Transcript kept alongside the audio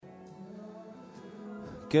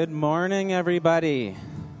Good morning, everybody.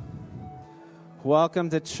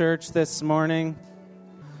 Welcome to church this morning.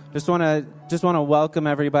 Just want to welcome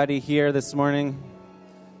everybody here this morning.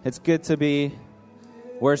 It's good to be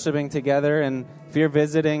worshiping together, and if you're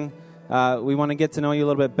visiting, we want to get to know you a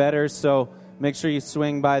little bit better. So make sure you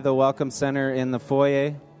swing by the Welcome Center in the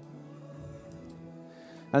foyer.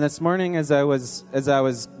 And this morning, as I was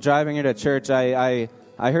driving here to church, I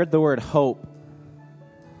heard the word hope.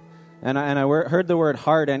 And I heard the word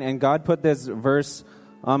heart, and God put this verse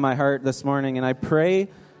on my heart this morning, and I pray,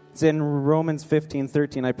 it's in Romans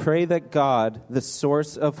 15:13, I pray that God, the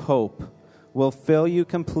source of hope, will fill you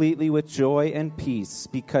completely with joy and peace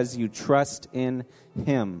because you trust in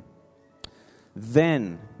Him.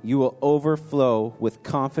 Then you will overflow with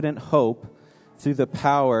confident hope through the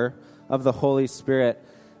power of the Holy Spirit.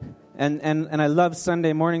 And I love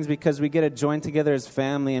Sunday mornings because we get to join together as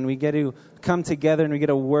family, and we get to come together and we get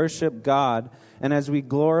to worship God. And as we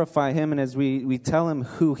glorify Him and as we tell Him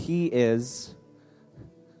who He is,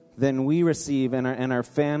 then we receive and our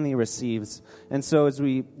family receives. And so as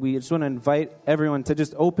we just want to invite everyone to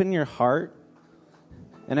just open your heart.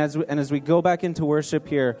 And as we go back into worship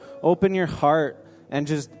here, open your heart and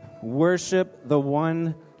just worship the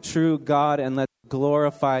one true God, and let's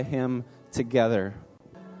glorify Him together.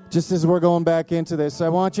 Just as we're going back into this, I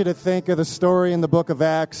want you to think of the story in the book of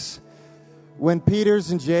Acts when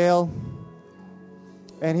Peter's in jail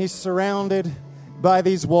and he's surrounded by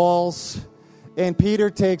these walls, and Peter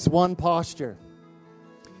takes one posture.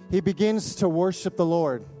 He begins to worship the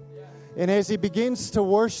Lord. And as he begins to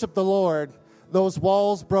worship the Lord, those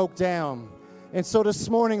walls broke down. And so this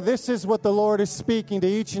morning, this is what the Lord is speaking to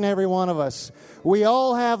each and every one of us. We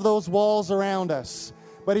all have those walls around us.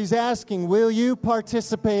 But He's asking, will you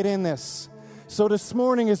participate in this? So this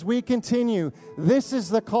morning as we continue, this is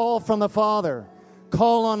the call from the Father.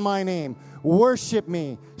 Call on my name. Worship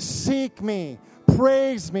me. Seek me.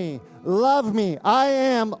 Praise me. Love me. I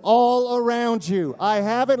am all around you. I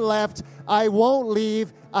haven't left. I won't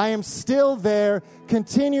leave. I am still there.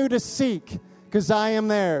 Continue to seek because I am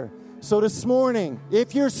there. So this morning,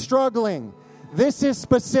 if you're struggling, this is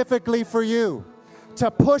specifically for you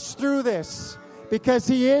to push through this. Because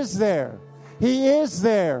He is there. He is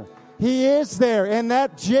there. He is there. And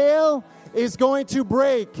that jail is going to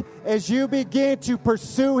break as you begin to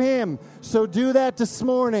pursue Him. So do that this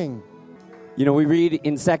morning. You know, we read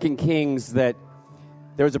in 2 Kings that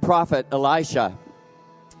there was a prophet, Elisha,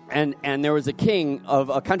 and there was a king of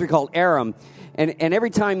a country called Aram. And every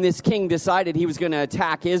time this king decided he was going to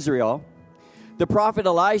attack Israel, the prophet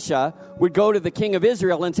Elisha would go to the king of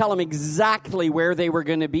Israel and tell him exactly where they were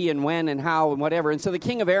going to be and when and how and whatever. And so the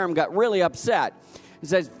king of Aram got really upset. He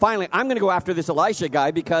says, finally, I'm going to go after this Elisha guy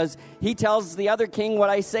because he tells the other king what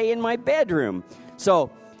I say in my bedroom. So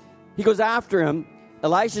he goes after him.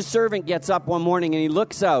 Elisha's servant gets up one morning and he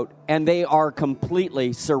looks out, and they are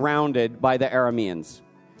completely surrounded by the Arameans.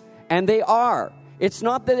 And they are. It's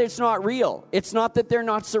not that it's not real. It's not that they're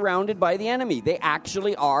not surrounded by the enemy. They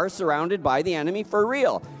actually are surrounded by the enemy for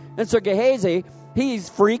real. And so Gehazi, he's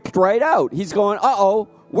freaked right out. He's going, uh-oh,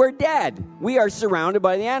 we're dead. We are surrounded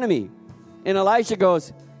by the enemy. And Elisha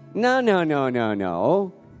goes,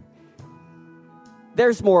 no.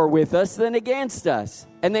 There's more with us than against us.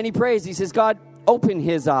 And then he prays. He says, God, open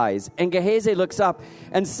his eyes. And Gehazi looks up,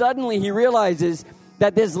 and suddenly he realizes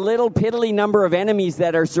that this little piddly number of enemies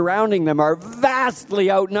that are surrounding them are vastly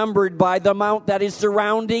outnumbered by the amount that is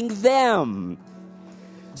surrounding them.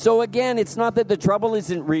 So again, it's not that the trouble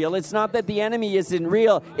isn't real. It's not that the enemy isn't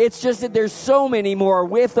real. It's just that there's so many more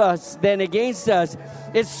with us than against us.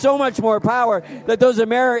 It's so much more power that those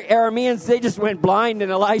Arameans, they just went blind,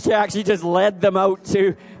 and Elisha actually just led them out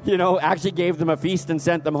to, actually gave them a feast and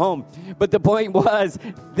sent them home. But the point was,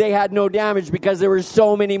 they had no damage because there were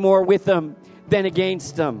so many more with them than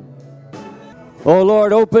against them. Oh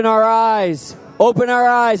Lord, open our eyes. Open our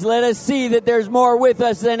eyes. Let us see that there's more with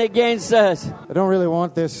us than against us. I don't really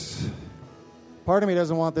want this. Part of me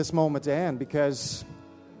doesn't want this moment to end because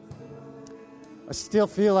I still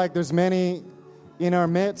feel like there's many in our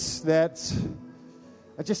midst that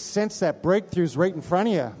I just sense that breakthrough's right in front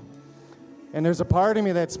of you. And there's a part of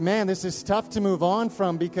me that's, man, this is tough to move on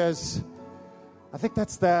from because I think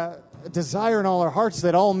that's the desire in all our hearts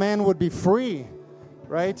that all men would be free,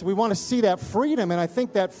 right? We want to see that freedom, and I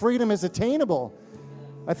think that freedom is attainable.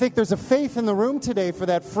 I think there's a faith in the room today for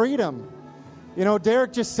that freedom.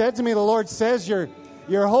 Derek just said to me, the Lord says you're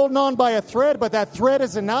holding on by a thread, but that thread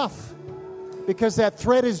is enough because that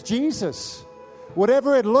thread is Jesus.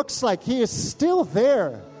 Whatever it looks like, He is still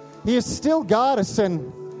there. He has still got us,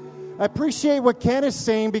 and I appreciate what Ken is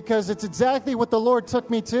saying because it's exactly what the Lord took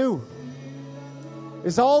me to.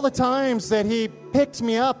 is all the times that He picked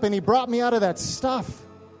me up and He brought me out of that stuff.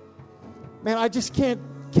 Man, I just can't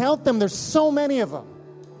count them. There's so many of them.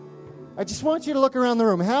 I just want you to look around the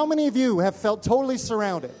room. How many of you have felt totally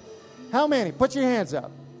surrounded? How many? Put your hands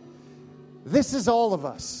up. This is all of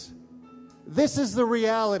us. This is the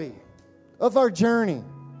reality of our journey.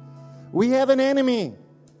 We have an enemy.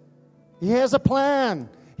 He has a plan.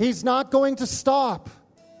 He's not going to stop.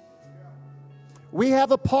 We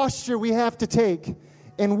have a posture we have to take,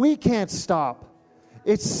 and we can't stop.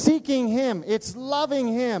 It's seeking Him. It's loving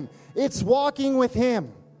Him. It's walking with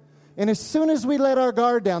Him. And as soon as we let our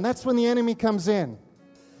guard down, that's when the enemy comes in.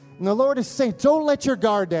 And the Lord is saying, don't let your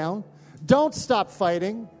guard down. Don't stop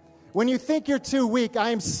fighting. When you think you're too weak,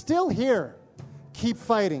 I am still here. Keep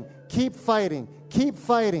fighting. Keep fighting. Keep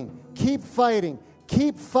fighting. Keep fighting.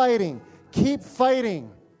 Keep fighting. Keep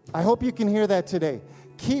fighting. I hope you can hear that today.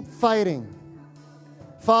 Keep fighting.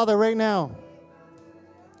 Father, right now,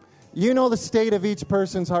 you know the state of each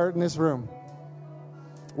person's heart in this room.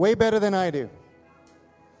 Way better than I do.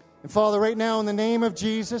 And Father, right now, in the name of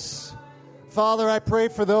Jesus, Father, I pray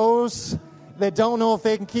for those that don't know if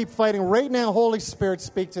they can keep fighting. Right now, Holy Spirit,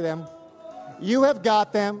 speak to them. You have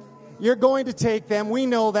got them. You're going to take them. We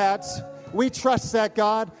know that. We trust that,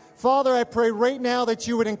 God. Father, I pray right now that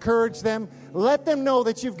you would encourage them. Let them know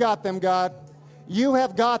that you've got them, God. You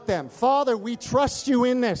have got them. Father, we trust you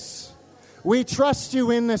in this. We trust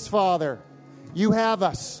you in this, Father. You have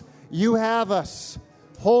us. You have us.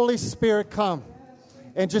 Holy Spirit, come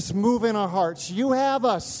and just move in our hearts. You have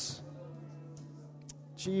us.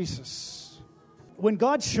 Jesus. When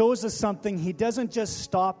God shows us something, He doesn't just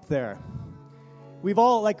stop there. We've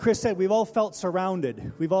all, like Chris said, we've all felt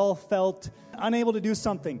surrounded. We've all felt unable to do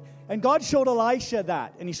something. And God showed Elisha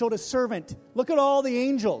that, and He showed His servant. Look at all the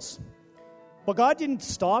angels. But God didn't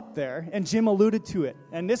stop there, and Jim alluded to it.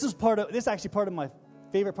 And this is actually part of my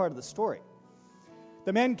favorite part of the story.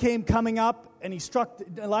 The men came coming up, and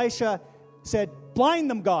Elisha said,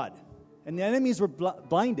 blind them, God. And the enemies were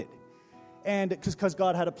blinded. And because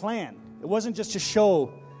God had a plan. It wasn't just to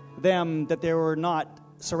show them that they were not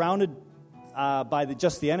surrounded by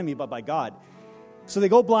just the enemy, but by God. So they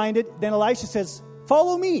go blinded. Then Elisha says,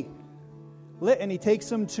 follow me. And he takes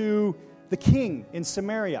them to the king in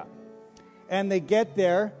Samaria. And they get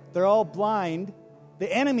there. They're all blind.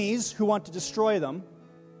 The enemies who want to destroy them.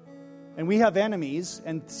 And we have enemies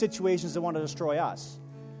and situations that want to destroy us.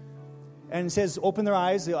 And it says, open their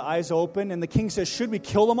eyes. The eyes open. And the king says, should we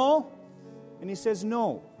kill them all? And he says,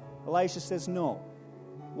 no. Elisha says, no.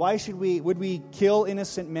 Why would we kill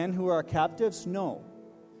innocent men who are our captives? No.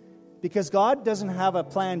 Because God doesn't have a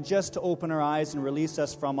plan just to open our eyes and release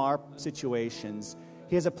us from our situations.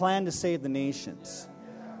 He has a plan to save the nations.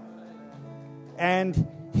 And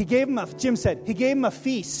He gave him Jim said, He gave him a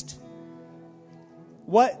feast.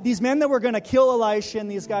 These men that were going to kill Elisha and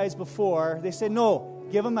these guys before, they said, no,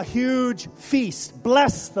 give them a huge feast.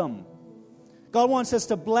 Bless them. God wants us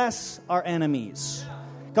to bless our enemies.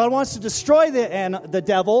 God wants to destroy the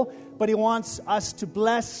devil, but He wants us to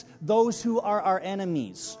bless those who are our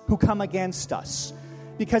enemies, who come against us,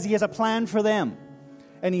 because He has a plan for them.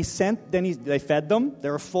 And they fed them. They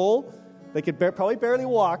were full. They could probably barely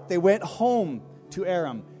walk. They went home to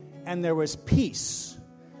Aram, and there was peace,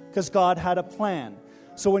 because God had a plan.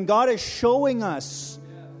 So when God is showing us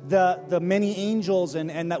the many angels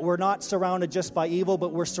and that we're not surrounded just by evil,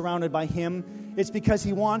 but we're surrounded by Him, it's because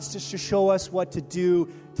He wants us to show us what to do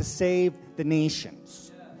to save the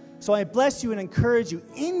nations. So I bless you and encourage you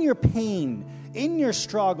in your pain, in your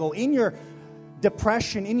struggle, in your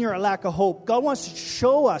depression, in your lack of hope. God wants to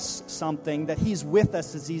show us something, that He's with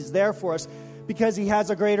us, as He's there for us, because He has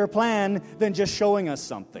a greater plan than just showing us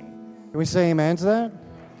something. Can we say amen to that?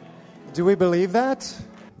 Do we believe that?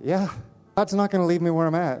 Yeah. God's not going to leave me where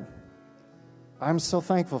I'm at. I'm so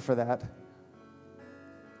thankful for that.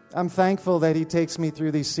 I'm thankful that He takes me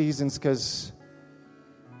through these seasons, because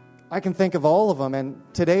I can think of all of them. And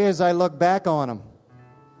today, as I look back on them,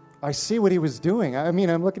 I see what He was doing. I mean,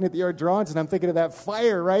 I'm looking at the art drawings and I'm thinking of that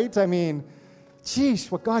fire, right? I mean,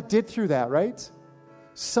 geez, what God did through that, right?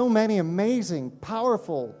 So many amazing,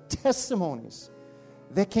 powerful testimonies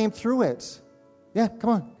that came through it. Yeah, come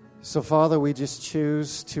on. So, Father, we just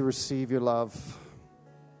choose to receive your love.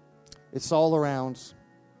 It's all around.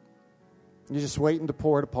 You're just waiting to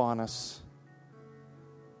pour it upon us.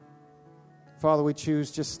 Father, we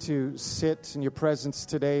choose just to sit in your presence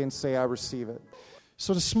today and say, I receive it.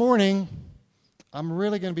 So this morning, I'm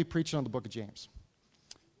really going to be preaching on the book of James.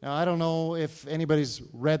 Now, I don't know if anybody's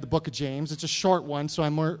read the book of James. It's a short one, so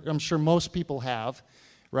I'm sure most people have.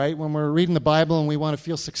 right? When we're reading the Bible and we want to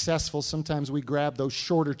feel successful, sometimes we grab those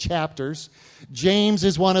shorter chapters. James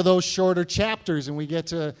is one of those shorter chapters, and we get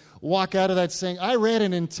to walk out of that saying, I read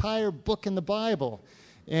an entire book in the Bible.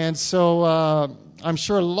 And so I'm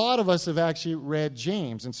sure a lot of us have actually read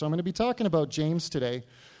James, and so I'm going to be talking about James today.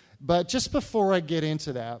 But just before I get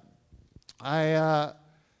into that, I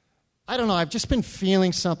don't know, I've just been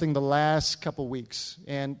feeling something the last couple weeks.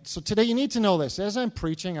 And so today you need to know this. As I'm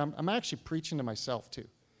preaching, I'm actually preaching to myself too,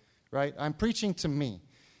 right? I'm preaching to me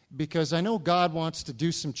because I know God wants to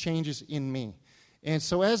do some changes in me. And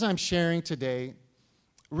so as I'm sharing today,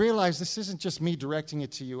 realize this isn't just me directing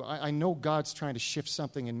it to you. I know God's trying to shift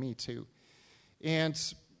something in me too. And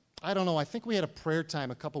I don't know, I think we had a prayer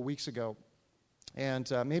time a couple weeks ago,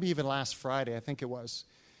 and maybe even last Friday, I think it was.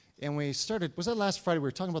 And we started, was that last Friday? We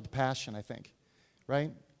were talking about the passion, I think,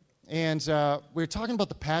 right? And we were talking about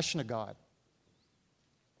the passion of God.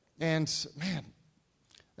 And, man,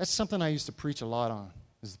 that's something I used to preach a lot on,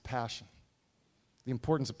 is the passion, the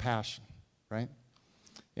importance of passion, right?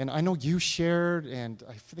 And I know you shared, and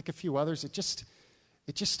I think a few others, it just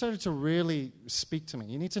started to really speak to me.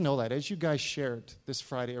 You need to know that. As you guys shared this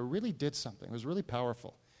Friday, it really did something. It was really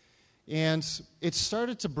powerful. And it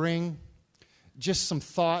started to bring just some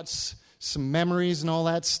thoughts, some memories and all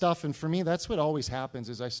that stuff. And for me, that's what always happens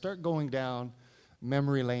is I start going down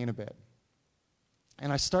memory lane a bit.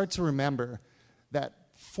 And I start to remember that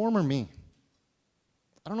former me.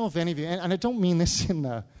 I don't know if any of you, and I don't mean this in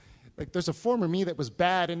the, like there's a former me that was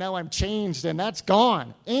bad and now I'm changed and that's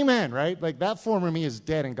gone. Amen, right? Like that former me is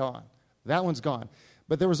dead and gone. That one's gone.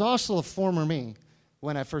 But there was also a former me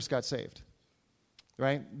when I first got saved,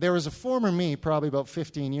 right? There was a former me probably about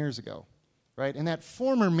 15 years ago. Right? And that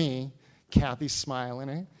former me, Kathy's smiling,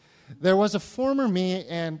 eh? There was a former me,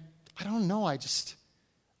 and I don't know, I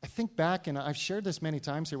think back, and I've shared this many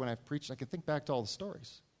times here when I've preached, I can think back to all the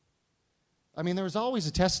stories. I mean, there was always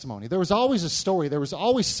a testimony. There was always a story. There was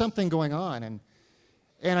always something going on.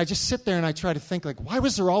 And I just sit there and I try to think, like, why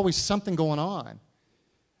was there always something going on?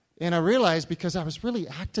 And I realized because I was really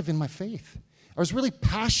active in my faith. I was really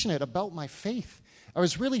passionate about my faith. I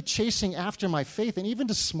was really chasing after my faith. And even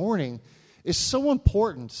this morning, is so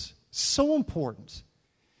important,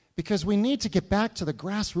 because we need to get back to the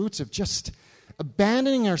grassroots of just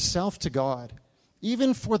abandoning ourselves to God,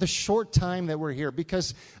 even for the short time that we're here,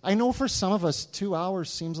 because I know for some of us, 2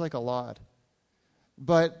 hours seems like a lot,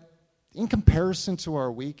 but in comparison to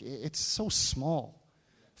our week, it's so small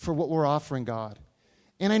for what we're offering God.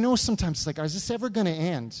 And I know sometimes it's like, is this ever going to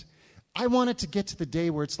end? I want it to get to the day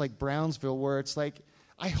where it's like Brownsville, where it's like,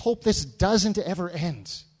 I hope this doesn't ever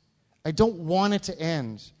end. I don't want it to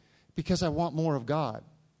end because I want more of God.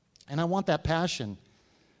 And I want that passion.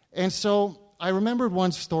 And so I remembered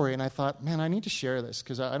one story, and I thought, man, I need to share this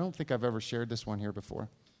because I don't think I've ever shared this one here before.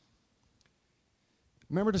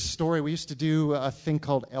 Remember the story? We used to do a thing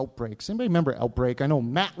called Outbreaks. Anybody remember Outbreak? I know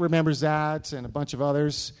Matt remembers that and a bunch of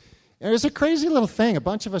others. And it was a crazy little thing. A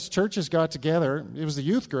bunch of us churches got together. It was the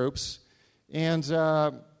youth groups. And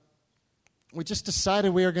we just decided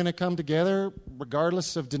we were going to come together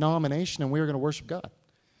regardless of denomination, and we were going to worship God.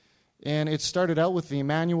 And it started out with the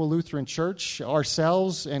Emmanuel Lutheran Church,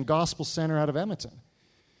 ourselves, and Gospel Center out of Edmonton.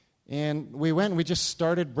 And we went and we just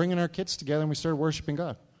started bringing our kids together, and we started worshiping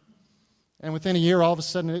God. And within a year, all of a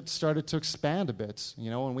sudden, it started to expand a bit,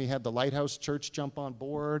 and we had the Lighthouse Church jump on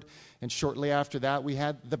board, and shortly after that, we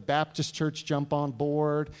had the Baptist Church jump on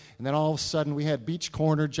board, and then all of a sudden, we had Beach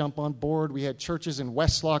Corner jump on board, we had churches in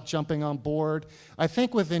Westlock jumping on board. I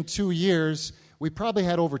think within 2 years, we probably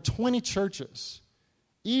had over 20 churches,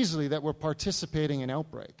 easily, that were participating in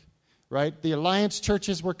Outbreak, right? The Alliance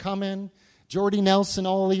churches were coming, Jordy Nelson,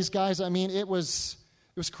 all these guys. I mean, it was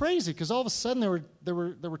crazy because all of a sudden there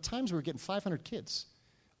were times we were getting 500 kids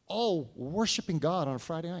all worshiping God on a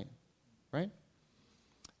Friday night, right?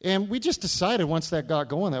 And we just decided once that got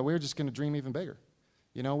going that we were just going to dream even bigger.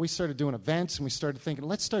 We started doing events, and we started thinking,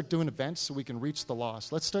 let's start doing events so we can reach the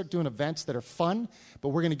lost. Let's start doing events that are fun, but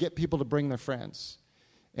we're going to get people to bring their friends.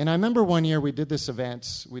 And I remember one year we did this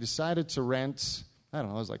event. We decided to rent, I don't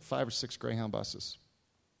know, it was like 5 or 6 Greyhound buses.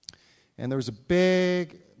 And there was a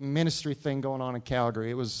big ministry thing going on in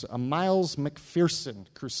Calgary. It was a Miles McPherson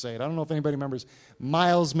crusade. I don't know if anybody remembers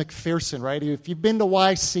Miles McPherson, right? If you've been to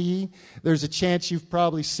YC, there's a chance you've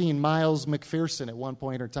probably seen Miles McPherson at one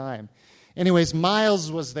point or time. Anyways, Miles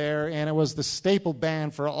was there, and it was the staple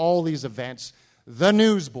band for all these events. The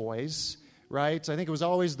Newsboys, right? I think it was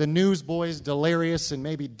always the Newsboys, Delirious, and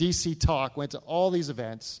maybe DC Talk went to all these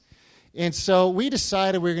events. And so we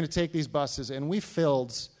decided we were going to take these buses, and we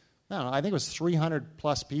filled, I don't know, I think it was 300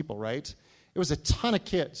 plus people, right? It was a ton of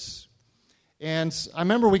kids. And I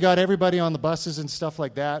remember we got everybody on the buses and stuff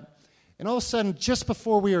like that. And all of a sudden, just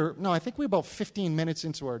before I think we were about 15 minutes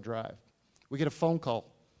into our drive, we get a phone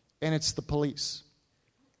call, and it's the police.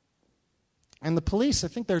 And the police, I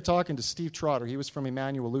think they're talking to Steve Trotter. He was from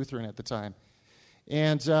Emmanuel Lutheran at the time.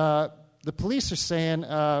 And the police are saying,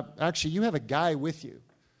 actually, you have a guy with you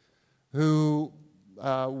who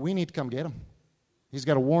we need to come get him. He's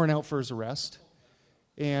got a warrant out for his arrest.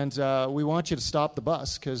 And we want you to stop the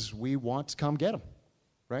bus because we want to come get him,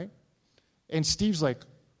 right? And Steve's like,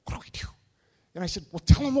 what do we do? And I said, well,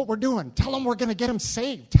 tell him what we're doing. Tell him we're going to get him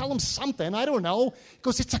saved. Tell him something. I don't know. He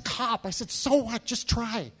goes, it's a cop. I said, so what? Just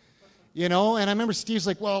try. And I remember Steve's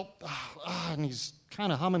like, well, and he's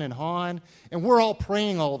kind of humming and hawing. And we're all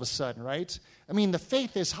praying all of a sudden, right? I mean, the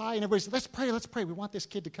faith is high, and everybody's, let's pray. We want this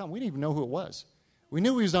kid to come. We didn't even know who it was. We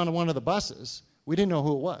knew he was on one of the buses. We didn't know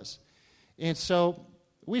who it was. And so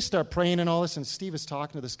we start praying and all this, and Steve is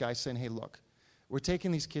talking to this guy saying, hey, look, we're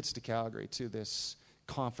taking these kids to Calgary to this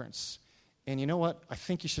conference. And you know what? I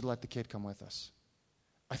think you should let the kid come with us.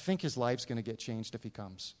 I think his life's going to get changed if he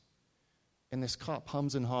comes. And this cop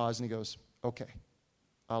hums and haws, and he goes, okay,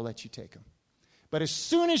 I'll let you take him. But as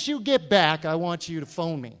soon as you get back, I want you to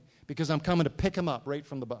phone me because I'm coming to pick him up right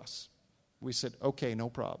from the bus. We said, okay, no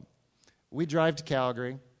problem. We drive to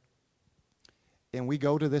Calgary, and we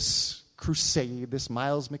go to this crusade, this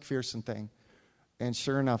Miles McPherson thing, and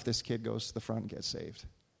sure enough, this kid goes to the front and gets saved,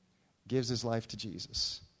 gives his life to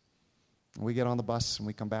Jesus. And we get on the bus, and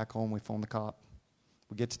we come back home, we phone the cop.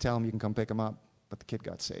 We get to tell him you can come pick him up, but the kid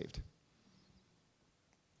got saved.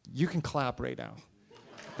 You can clap right now.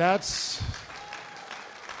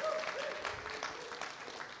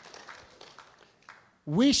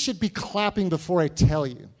 We should be clapping before I tell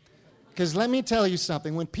you. Because let me tell you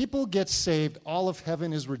something. When people get saved, all of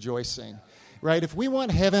heaven is rejoicing. Right? If we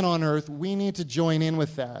want heaven on earth, we need to join in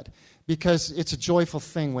with that. Because it's a joyful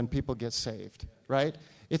thing when people get saved. Right?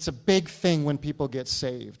 It's a big thing when people get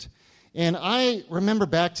saved. And I remember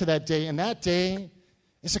back to that day, and that day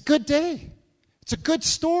is a good day. It's a good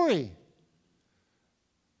story.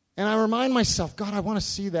 And I remind myself, God, I want to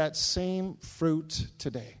see that same fruit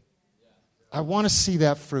today. I want to see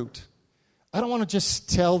that fruit. I don't want to just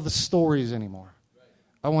tell the stories anymore.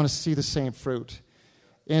 I want to see the same fruit.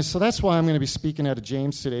 And so that's why I'm going to be speaking out of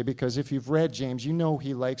James today, because if you've read James, you know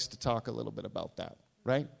he likes to talk a little bit about that,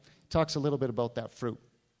 right? He talks a little bit about that fruit.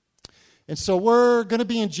 And so we're going to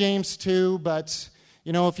be in James 2, but,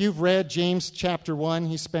 if you've read James chapter 1,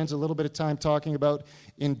 he spends a little bit of time talking about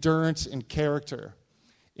endurance and character.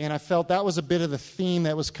 And I felt that was a bit of the theme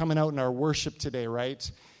that was coming out in our worship today, right?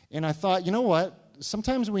 And I thought, you know what?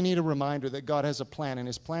 Sometimes we need a reminder that God has a plan, and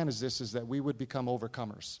his plan is this, is that we would become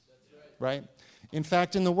overcomers, right? In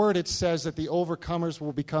fact, in the Word it says that the overcomers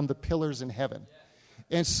will become the pillars in heaven.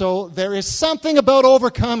 And so there is something about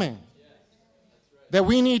overcoming that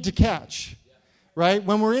we need to catch, right?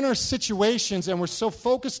 When we're in our situations and we're so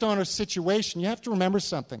focused on our situation, you have to remember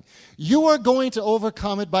something. You are going to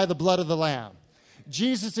overcome it by the blood of the Lamb.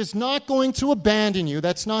 Jesus is not going to abandon you.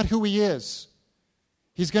 That's not who he is.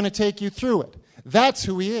 He's going to take you through it. That's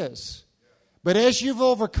who he is. But as you've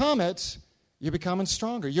overcome it, you're becoming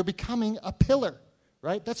stronger. You're becoming a pillar,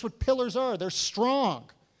 right? That's what pillars are. They're strong,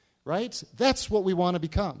 right? That's what we want to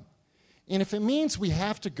become. And if it means we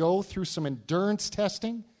have to go through some endurance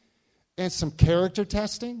testing and some character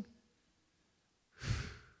testing,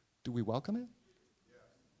 do we welcome it?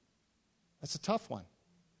 That's a tough one.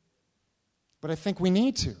 But I think we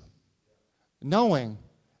need to, knowing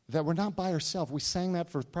that we're not by ourselves. We sang that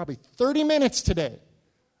for probably 30 minutes today.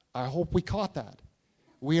 I hope we caught that.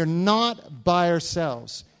 We are not by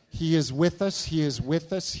ourselves. He is with us, he is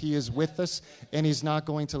with us, he is with us, and he's not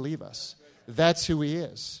going to leave us. That's who he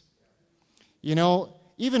is.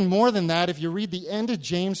 Even more than that, if you read the end of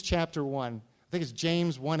James chapter 1, I think it's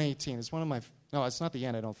James 1:18. It's one of my, no, it's not the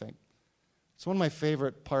end, I don't think. It's one of my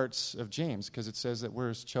favorite parts of James because it says that we're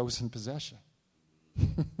his chosen possession.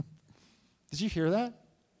 Did you hear that?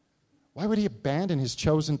 Why would he abandon his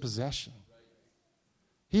chosen possession?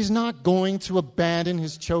 He's not going to abandon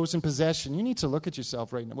his chosen possession. You need to look at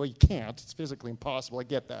yourself right now. Well, you can't. It's physically impossible. I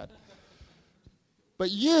get that. But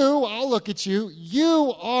I'll look at you.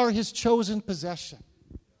 You are his chosen possession.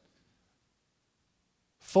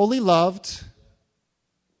 Fully loved,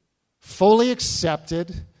 fully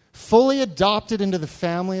accepted, fully adopted into the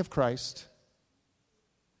family of Christ.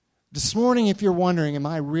 This morning, if you're wondering, am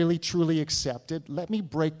I really, truly accepted? Let me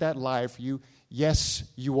break that lie for you. Yes,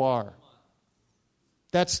 you are.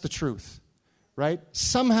 That's the truth, right?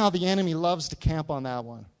 Somehow the enemy loves to camp on that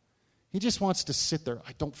one. He just wants to sit there.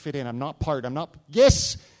 I don't fit in. I'm not part.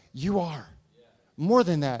 Yes, you are. More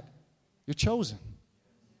than that, You're chosen.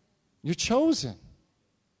 You're chosen.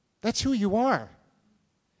 That's who you are.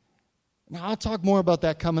 Now, I'll talk more about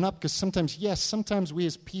that coming up because sometimes we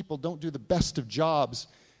as people don't do the best of jobs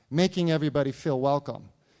making everybody feel welcome.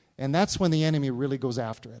 And that's when the enemy really goes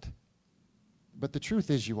after it. But the truth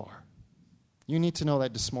is you are. You need to know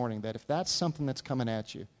that this morning, that if that's something that's coming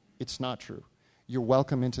at you, it's not true. You're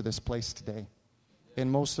welcome into this place today. And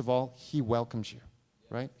most of all, he welcomes you,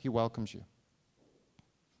 right? He welcomes you.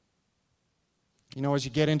 You know, as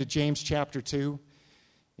you get into James chapter 2,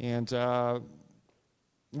 and we're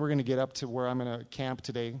going to get up to where I'm going to camp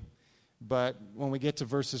today, but when we get to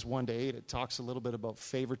verses 1 to 8, it talks a little bit about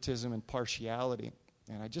favoritism and partiality.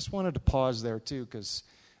 And I just wanted to pause there too, because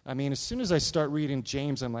I mean, as soon as I start reading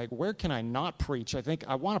James, I'm like, where can I not preach? I think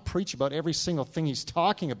I want to preach about every single thing he's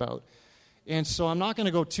talking about. And so I'm not going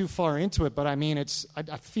to go too far into it, but I mean,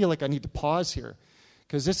 I feel like I need to pause here.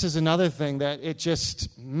 Because this is another thing that it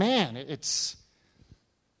just, man,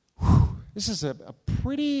 this is a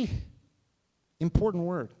pretty important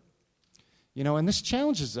word. You know, and this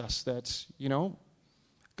challenges us that, you know,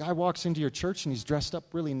 a guy walks into your church and he's dressed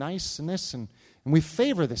up really nice and this, and we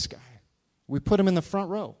favor this guy. We put him in the front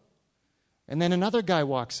row. And then another guy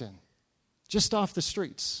walks in, just off the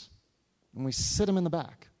streets, and we sit him in the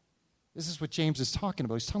back. This is what James is talking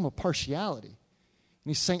about. He's talking about partiality. And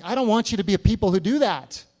he's saying, I don't want you to be a people who do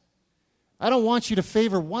that. I don't want you to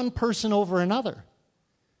favor one person over another.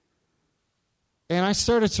 And I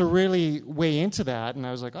started to really weigh into that, and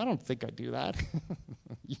I was like, I don't think I do that.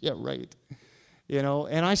 Yeah, right. You know,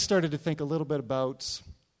 and I started to think a little bit about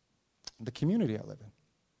the community I live in.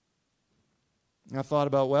 And I thought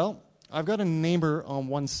about, well, I've got a neighbor on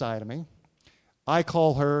one side of me. I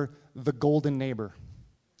call her the golden neighbor.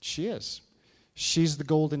 She is. She's the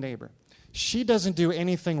golden neighbor. She doesn't do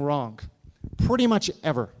anything wrong, pretty much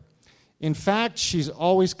ever. In fact, she's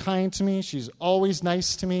always kind to me. She's always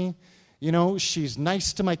nice to me. You know, she's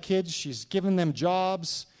nice to my kids. She's given them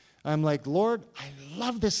jobs. I'm like, Lord, I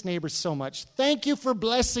love this neighbor so much. Thank you for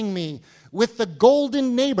blessing me with the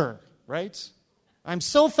golden neighbor, right? I'm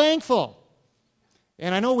so thankful.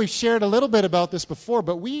 And I know we've shared a little bit about this before,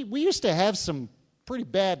 but we used to have some pretty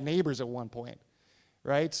bad neighbors at one point,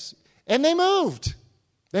 right? And they moved.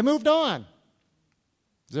 They moved on.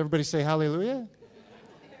 Does everybody say hallelujah?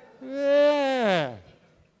 Yeah.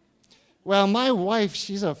 Well, my wife,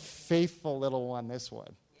 she's a faithful little one, this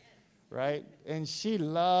one, right? And she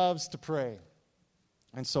loves to pray.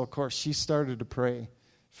 And so, of course, she started to pray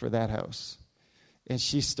for that house. And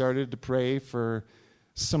she started to pray for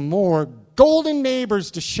some more golden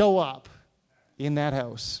neighbors to show up in that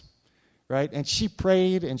house, right? And she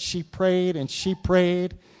prayed, and she prayed, and she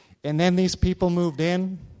prayed, and then these people moved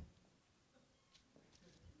in.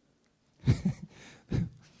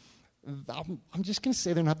 I'm just going to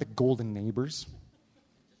say they're not the golden neighbors.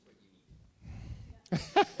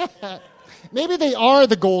 Maybe they are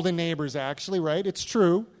the golden neighbors, actually, right? It's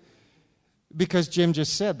true, because Jim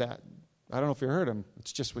just said that. I don't know if you heard him.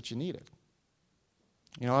 It's just what you needed.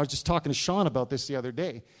 You know, I was just talking to Sean about this the other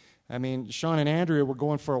day. I mean, Sean and Andrea were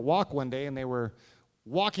going for a walk one day, and they were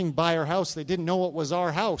walking by our house. They didn't know it was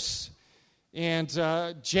our house. And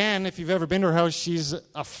Jen, if you've ever been to her house, she's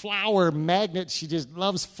a flower magnet. She just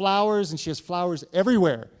loves flowers, and she has flowers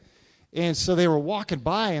everywhere. And so they were walking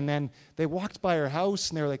by, and then they walked by her house,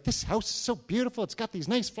 and they were like, this house is so beautiful. It's got these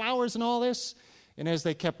nice flowers and all this. And as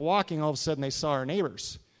they kept walking, all of a sudden they saw our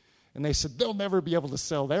neighbors. And they said, they'll never be able to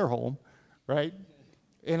sell their home, right?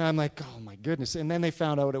 And I'm like, oh, my goodness. And then they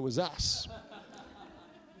found out it was us.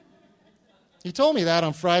 He told me that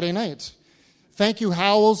on Friday night. Thank you,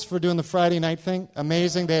 Howells, for doing the Friday night thing.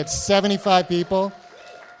 Amazing. They had 75 people.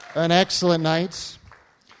 An excellent night.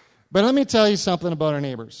 But let me tell you something about our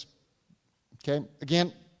neighbors. Okay?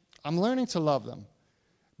 Again, I'm learning to love them.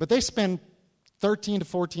 But they spend 13 to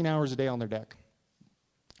 14 hours a day on their deck.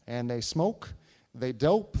 And they smoke, they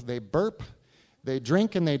dope, they burp, they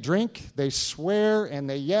drink and they drink, they swear and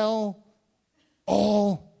they yell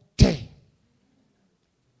all day.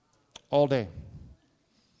 All day.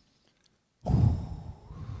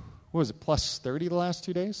 What was it, plus 30 the last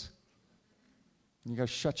 2 days? You got to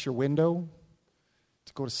shut your window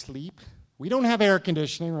to go to sleep. We don't have air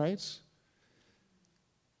conditioning, right?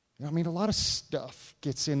 I mean, a lot of stuff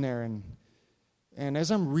gets in there, and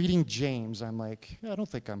as I'm reading James, I'm like, I don't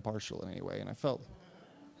think I'm partial in any way. And I felt,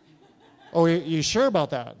 oh, you sure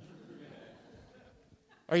about that?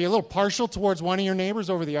 Are you a little partial towards one of your neighbors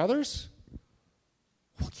over the others?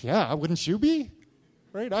 Well, yeah, wouldn't you be?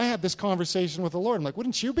 Right? I had this conversation with the Lord. I'm like,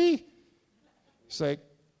 wouldn't you be? He's like,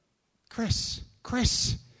 Chris,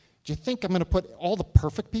 do you think I'm going to put all the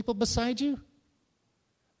perfect people beside you?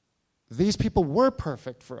 These people were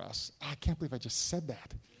perfect for us. I can't believe I just said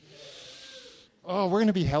that. Oh, we're going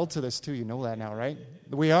to be held to this too. You know that now, right?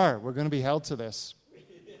 We are. We're going to be held to this.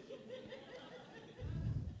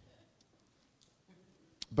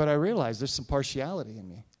 But I realize there's some partiality in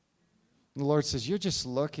me. And the Lord says, you're just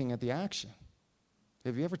looking at the action.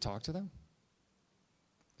 Have you ever talked to them?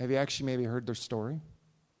 Have you actually maybe heard their story?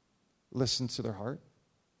 Listened to their heart?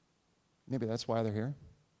 Maybe that's why they're here.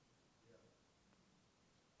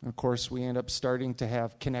 And of course, we end up starting to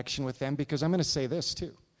have connection with them because I'm going to say this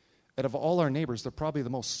too. Out of all our neighbors, they're probably the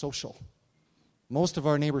most social. Most of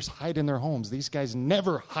our neighbors hide in their homes. These guys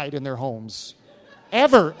never hide in their homes.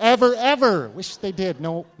 Ever, ever, ever. Wish they did.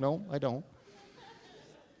 No, I don't.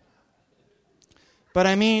 But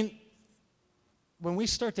I mean, when we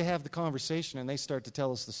start to have the conversation and they start to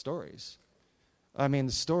tell us the stories, I mean,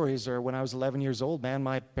 the stories are when I was 11 years old, man,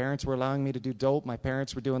 my parents were allowing me to do dope. My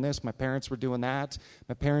parents were doing this. My parents were doing that.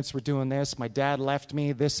 My parents were doing this. My dad left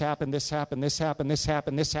me. This happened, this happened, this happened, this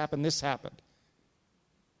happened, this happened, this happened.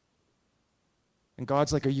 And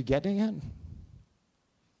God's like, are you getting it?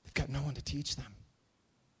 They've got no one to teach them.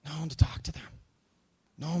 No one to talk to them.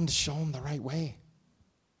 No one to show them the right way.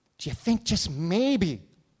 Do you think just maybe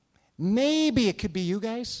it could be you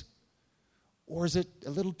guys? Or is it a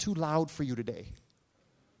little too loud for you today?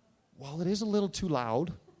 Well, it is a little too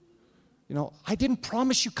loud. You know, I didn't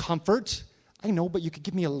promise you comfort. I know, but you could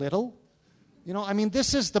give me a little. You know, I mean,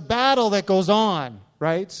 this is the battle that goes on,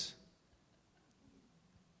 right?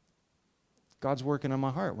 God's working on my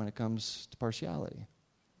heart when it comes to partiality.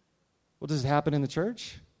 Well, does it happen in the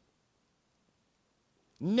church?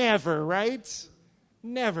 Never, right?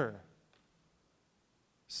 Never.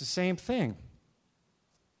 It's the same thing.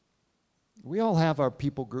 We all have our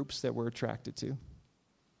people groups that we're attracted to.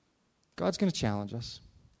 God's going to challenge us.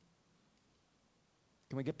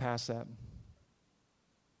 Can we get past that?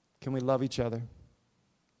 Can we love each other?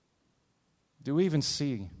 Do we even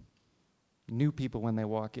see new people when they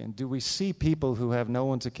walk in? Do we see people who have no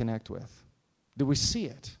one to connect with? Do we see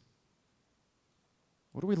it?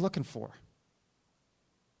 What are we looking for?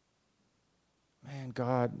 Man,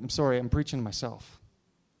 God, I'm sorry, I'm preaching to myself.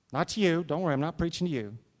 Not to you. Don't worry, I'm not preaching to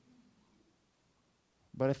you.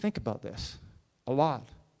 But I think about this a lot.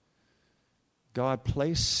 God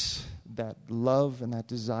placed that love and that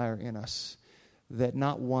desire in us that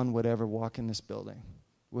not one would ever walk in this building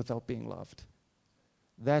without being loved.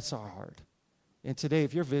 That's our heart. And today,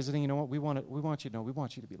 if you're visiting, you know what? We want you to know, we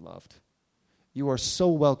want you to be loved. You are so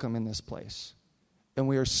welcome in this place. And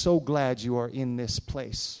we are so glad you are in this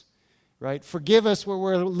place. Right? Forgive us where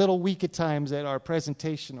we're a little weak at times at our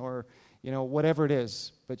presentation or, you know, whatever it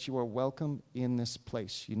is. But you are welcome in this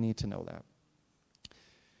place. You need to know that.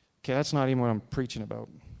 Okay, that's not even what I'm preaching about.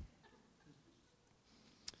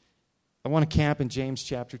 I want to camp in James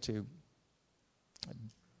chapter 2.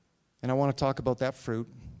 And I want to talk about that fruit.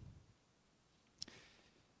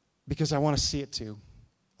 Because I want to see it too.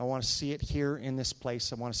 I want to see it here in this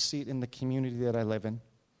place. I want to see it in the community that I live in.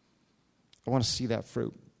 I want to see that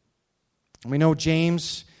fruit. We know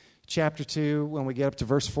James chapter 2, when we get up to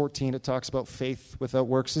verse 14, it talks about faith without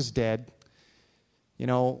works is dead. You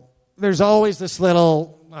know, there's always this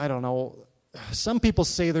little, I don't know, some people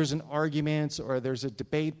say there's an argument or there's a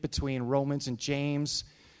debate between Romans and James.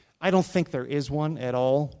 I don't think there is one at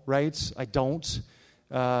all, right? I don't.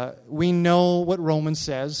 We know what Romans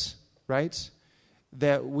says, right?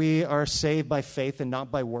 That we are saved by faith and not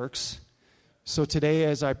by works. So today,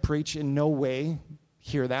 as I preach, in no way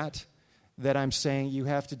hear that I'm saying you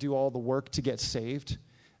have to do all the work to get saved.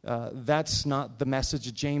 That's not the message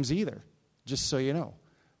of James either, just so you know.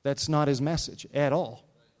 That's not his message at all,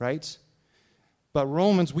 right? But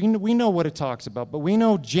Romans, we know what it talks about, but we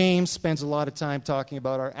know James spends a lot of time talking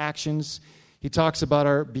about our actions. He talks about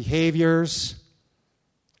our behaviors.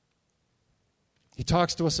 He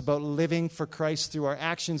talks to us about living for Christ through our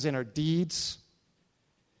actions and our deeds.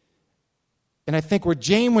 And I think where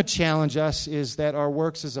James would challenge us is that our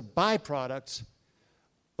works is a byproduct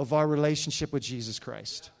of our relationship with Jesus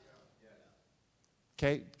Christ.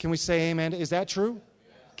 Okay, can we say amen? Is that true?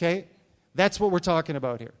 Okay, that's what we're talking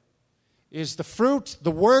about here. Is the fruit,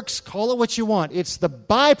 the works, call it what you want. It's the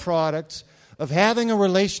byproduct of having a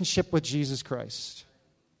relationship with Jesus Christ.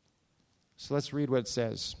 So let's read what it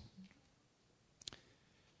says.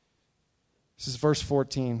 This is verse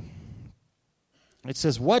 14. It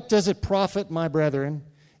says, "What does it profit, my brethren,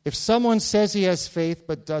 if someone says he has faith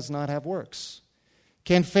but does not have works?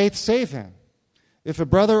 Can faith save him? If a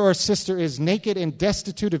brother or sister is naked and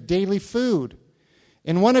destitute of daily food,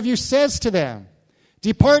 and one of you says to them,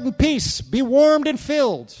 'Depart in peace, be warmed and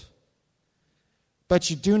filled,' but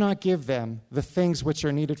you do not give them the things which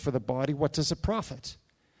are needed for the body, what does it profit?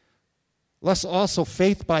 Lest also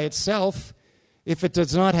faith by itself, if it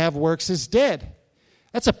does not have works, is dead.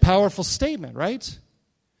 That's a powerful statement, right?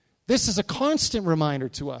 This is a constant reminder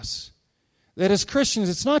to us that as Christians,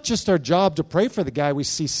 it's not just our job to pray for the guy we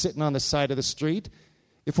see sitting on the side of the street.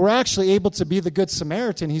 If we're actually able to be the Good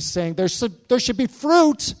Samaritan, he's saying there should be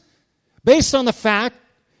fruit based on the fact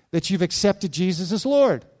that you've accepted Jesus as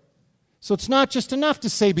Lord. So it's not just enough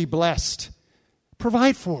to say be blessed.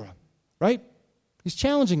 Provide for him, right? He's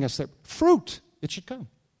challenging us there. Fruit, it should come.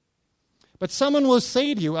 But someone will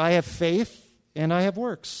say to you, I have faith and I have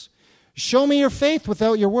works. Show me your faith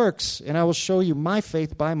without your works, and I will show you my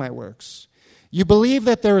faith by my works. You believe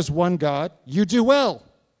that there is one God. You do well.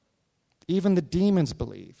 Even the demons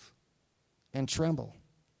believe and tremble.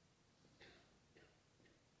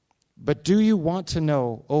 But do you want to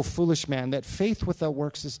know, O foolish man, that faith without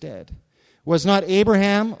works is dead? Was not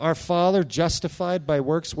Abraham, our father, justified by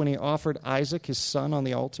works when he offered Isaac, his son, on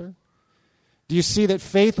the altar? Do you see that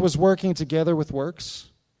faith was working together with works?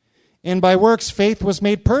 And by works faith was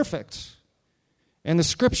made perfect. And the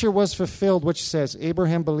scripture was fulfilled, which says,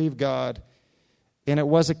 Abraham believed God, and it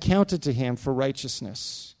was accounted to him for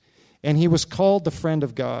righteousness. And he was called the friend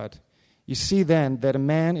of God. You see then that a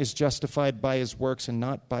man is justified by his works and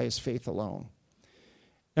not by his faith alone.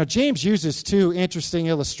 Now, James uses two interesting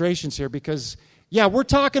illustrations here because, we're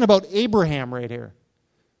talking about Abraham right here.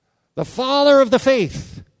 The father of the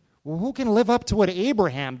faith. Well, who can live up to what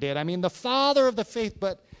Abraham did? I mean, the father of the faith.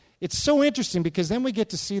 But it's so interesting because then we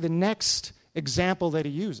get to see the next example that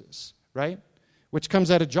he uses, right? Which comes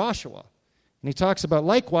out of Joshua. And he talks about,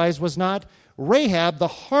 likewise, was not Rahab the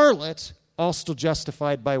harlot also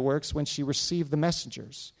justified by works when she received the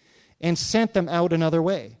messengers and sent them out another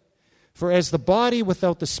way? For as the body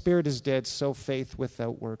without the spirit is dead, so faith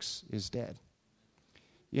without works is dead.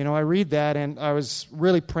 You know, I read that and I was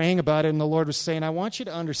really praying about it, and the Lord was saying, I want you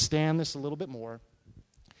to understand this a little bit more.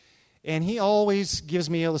 And he always gives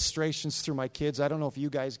me illustrations through my kids. I don't know if you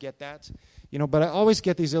guys get that, but I always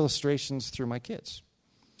get these illustrations through my kids.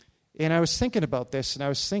 And I was thinking about this, and I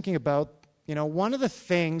was thinking about, one of the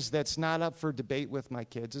things that's not up for debate with my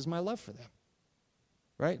kids is my love for them.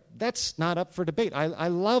 Right? That's not up for debate. I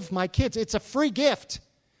love my kids. It's a free gift,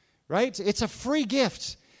 right? It's a free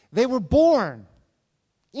gift. They were born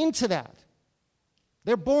into that.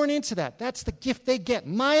 They're born into that. That's the gift they get.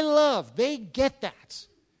 My love, they get that.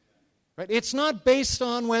 Right? It's not based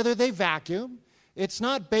on whether they vacuum. It's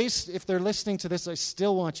not based, if they're listening to this, I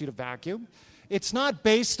still want you to vacuum. It's not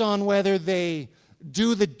based on whether they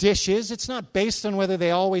do the dishes. It's not based on whether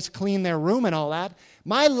they always clean their room and all that.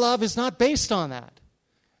 My love is not based on that.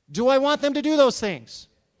 Do I want them to do those things?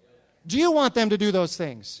 Do you want them to do those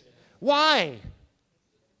things? Why?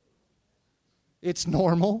 It's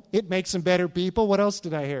normal. It makes them better people. What else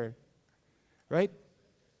did I hear? Right?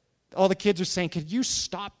 All the kids are saying, could you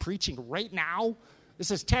stop preaching right now?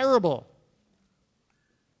 This is terrible.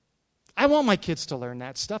 I want my kids to learn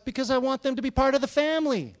that stuff because I want them to be part of the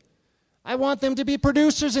family. I want them to be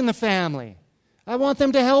producers in the family. I want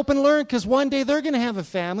them to help and learn because one day they're going to have a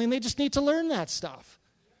family and they just need to learn that stuff.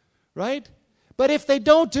 Right? But if they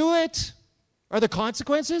don't do it, are there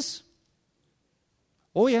consequences?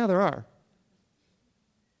 Oh, yeah, there are.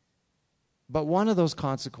 But one of those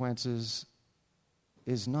consequences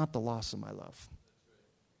is not the loss of my love.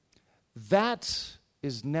 That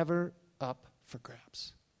is never up for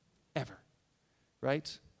grabs. Ever.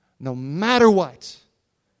 Right? No matter what,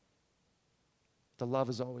 the love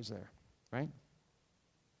is always there. Right?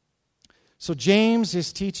 So James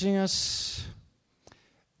is teaching us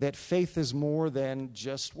that faith is more than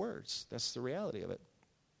just words. That's the reality of it.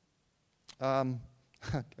 I'll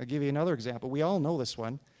give you another example. We all know this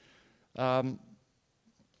one. Oh,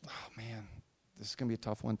 man. This is going to be a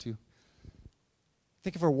tough one, too.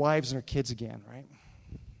 Think of our wives and our kids again, right?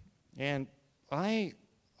 And I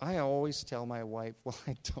always tell my wife, well,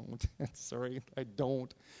 I don't. Sorry, I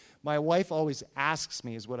don't. My wife always asks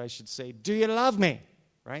me, is what I should say, do you love me?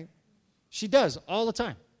 Right? She does all the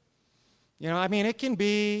time. It can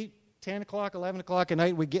be 10 o'clock, 11 o'clock at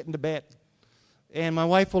night, we get into bed. And my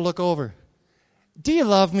wife will look over. Do you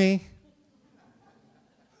love me?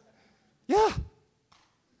 Yeah.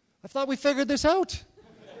 I thought we figured this out.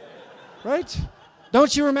 Right?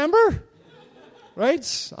 Don't you remember?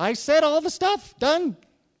 Right? I said all the stuff. Done.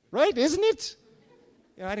 Right? Isn't it?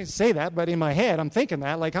 I didn't say that, but in my head, I'm thinking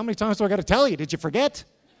that. Like, how many times do I got to tell you? Did you forget?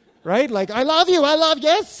 Right? Like, I love you.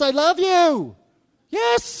 Yes, I love you.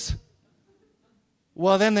 Yes.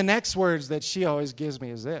 Well, then the next words that she always gives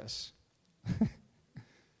me is this.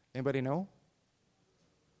 Anybody know?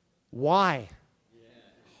 Why?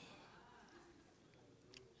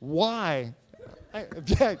 Why?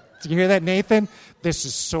 Yeah, do you hear that, Nathan? This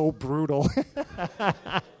is so brutal.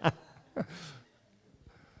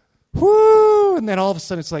 Whoo! And then all of a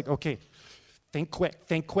sudden it's like, okay, think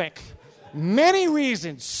quick. Many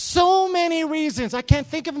reasons, so many reasons. I can't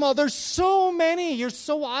think of them all. There's so many. You're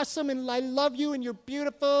so awesome, and I love you, and you're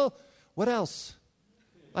beautiful. What else?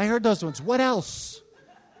 I heard those ones. What else?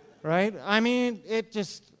 Right? I mean, it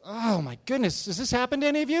just, oh my goodness. Does this happen to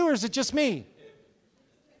any of you, or is it just me?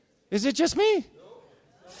 Is it just me?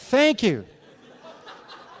 Thank you.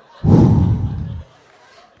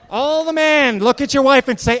 All the men, look at your wife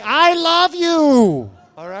and say, I love you.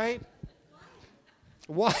 All right?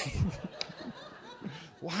 Why?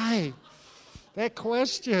 Why? That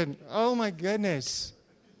question. Oh, my goodness.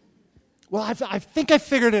 Well, I think I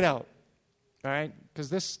figured it out. All right? Because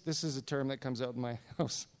this is a term that comes out in my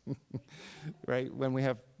house. Right? When we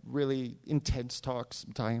have really intense talks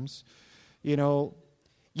sometimes. You know,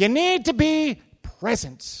 you need to be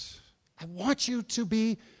present. I want you to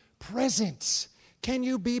be present. Can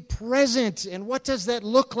you be present? And what does that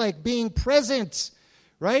look like, being present?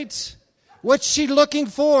 Right? What's she looking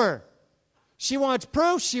for? She wants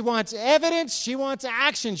proof. She wants evidence. She wants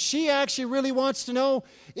action. She actually really wants to know,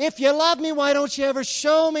 if you love me, why don't you ever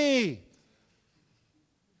show me?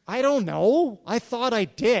 I don't know. I thought I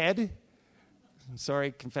did.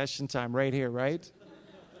 Sorry, confession time right here, right?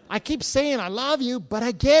 I keep saying I love you, but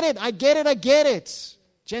I get it.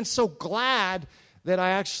 Jen's so glad that I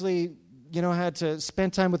actually, had to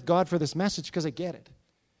spend time with God for this message because I get it.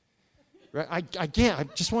 Right? I get it. I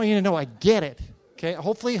just want you to know I get it. Okay?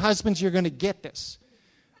 Hopefully, husbands, you're going to get this.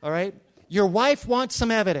 All right? Your wife wants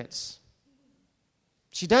some evidence.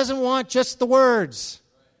 She doesn't want just the words.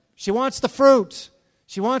 She wants the fruit.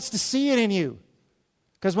 She wants to see it in you.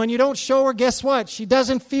 Because when you don't show her, guess what? She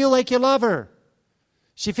doesn't feel like you love her.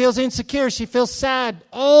 She feels insecure. She feels sad.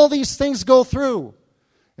 All these things go through.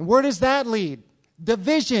 And where does that lead?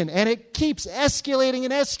 Division. And it keeps escalating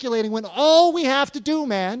and escalating when all we have to do,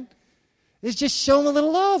 man, is just show them a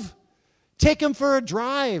little love. Take them for a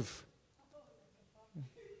drive.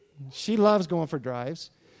 She loves going for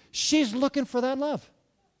drives. She's looking for that love.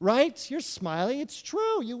 Right? You're smiling. It's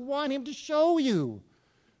true. You want him to show you.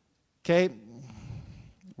 Okay?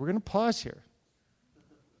 We're going to pause here.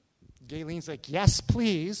 Gayleen's like, yes,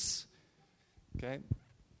 please. Okay?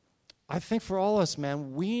 I think for all of us,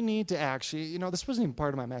 man, we need to actually, this wasn't even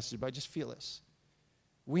part of my message, but I just feel this.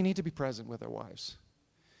 We need to be present with our wives.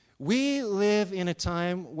 We live in a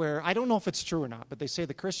time where, I don't know if it's true or not, but they say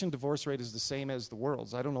the Christian divorce rate is the same as the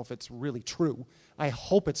world's. I don't know if it's really true. I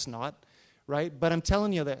hope it's not, right? But I'm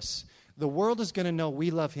telling you this. The world is going to know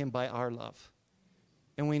we love him by our love.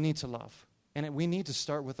 And we need to love. And we need to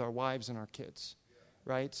start with our wives and our kids,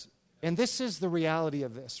 right? And this is the reality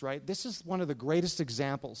of this, right? This is one of the greatest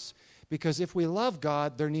examples. Because if we love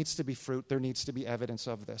God, there needs to be fruit. There needs to be evidence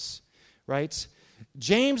of this, right?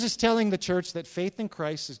 James is telling the church that faith in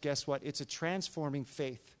Christ is, guess what? It's a transforming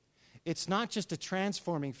faith. It's not just a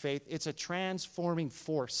transforming faith. It's a transforming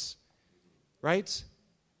force, right?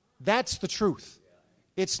 That's the truth.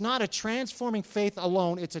 It's not a transforming faith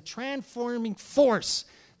alone. It's a transforming force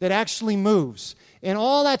that actually moves. And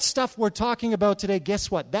all that stuff we're talking about today,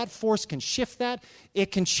 guess what? That force can shift that.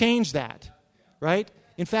 It can change that, right?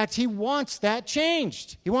 In fact, he wants that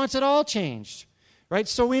changed. He wants it all changed, right?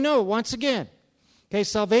 So we know, once again, okay,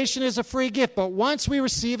 salvation is a free gift, but once we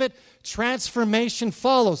receive it, transformation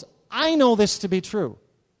follows. I know this to be true,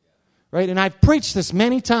 right? And I've preached this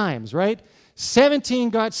many times, right? 17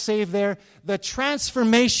 got saved there. The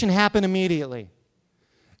transformation happened immediately.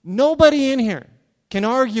 Nobody in here can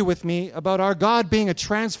argue with me about our God being a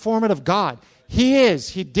transformative God. He is.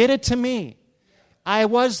 He did it to me. I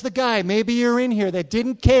was the guy, maybe you're in here, that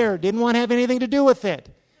didn't care, didn't want to have anything to do with it,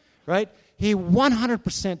 right? He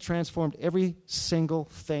 100% transformed every single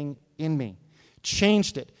thing in me.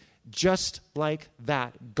 Changed it. Just like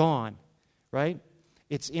that. Gone, right?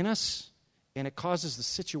 It's in us, and it causes the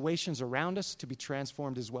situations around us to be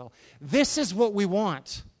transformed as well. This is what we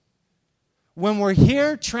want. When we're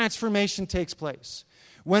here, transformation takes place.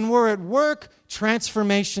 When we're at work,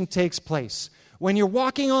 transformation takes place. When you're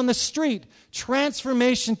walking on the street,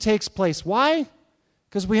 transformation takes place. Why?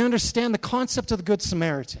 Because we understand the concept of the Good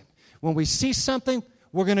Samaritan. When we see something,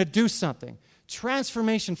 we're going to do something.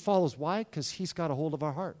 Transformation follows. Why? Because he's got a hold of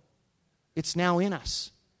our heart. It's now in us.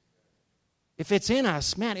 If it's in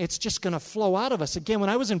us, man, it's just going to flow out of us. Again, when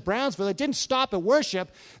I was in Brownsville, it didn't stop at worship.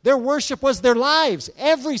 Their worship was their lives.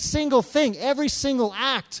 Every single thing, every single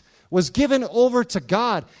act was given over to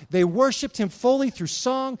God. They worshiped him fully through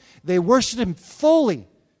song. They worshiped him fully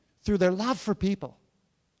through their love for people.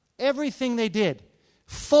 Everything they did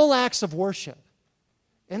Full acts of worship.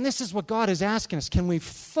 And this is what God is asking us. Can we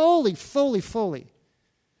fully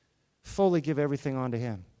give everything on to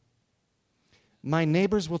Him? My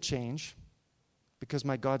neighbors will change because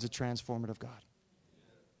my God's a transformative God.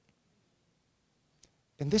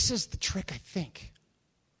 And this is the trick, I think,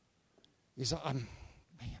 is I'm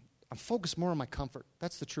focused more on my comfort.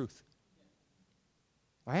 That's the truth.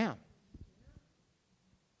 I am.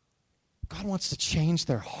 God wants to change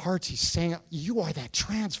their hearts. He's saying, you are that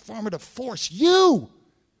transformative force. You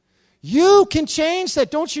can change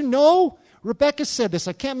that. Don't you know? Rebecca said this.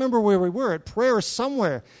 I can't remember where we were, at prayer or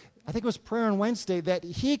somewhere. I think it was prayer on Wednesday, that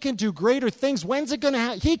He can do greater things. When's it going to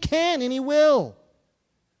happen? He can and He will.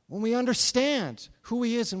 When we understand who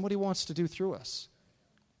He is and what He wants to do through us.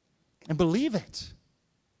 And believe it.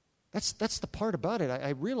 That's the part about it.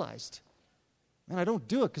 I realized. Man, I don't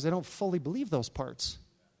do it because I don't fully believe those parts.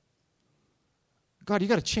 God, you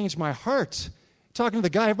got to change my heart. Talking to the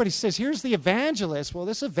guy, everybody says, here's the evangelist. Well,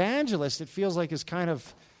 this evangelist, it feels like, is kind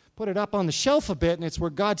of put it up on the shelf a bit, and it's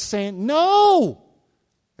where God's saying, no!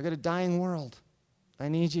 I got a dying world. I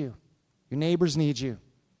need you. Your neighbors need you.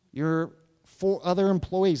 Your 4 other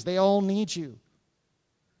employees, they all need you.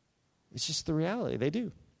 It's just the reality. They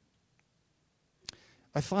do.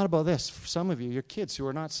 I thought about this. For some of you, your kids who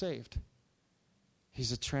are not saved,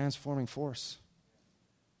 He's a transforming force.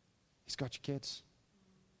 He's got your kids.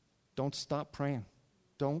 Don't stop praying.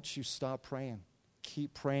 Don't you stop praying.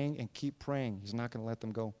 Keep praying and keep praying. He's not going to let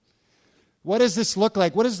them go. What does this look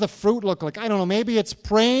like? What does the fruit look like? I don't know. Maybe it's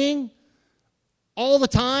praying all the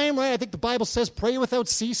time, right? I think the Bible says pray without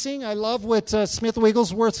ceasing. I love what Smith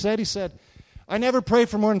Wigglesworth said. He said, I never pray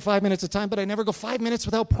for more than 5 minutes at a time, but I never go 5 minutes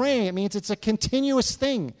without praying. It means it's a continuous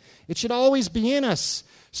thing. It should always be in us.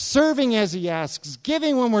 Serving as He asks,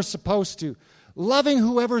 giving when we're supposed to, loving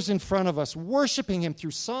whoever's in front of us, worshiping Him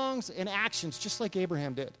through songs and actions, just like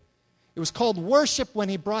Abraham did. It was called worship when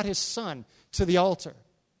he brought his son to the altar.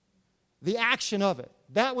 The action of it.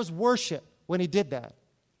 That was worship when he did that.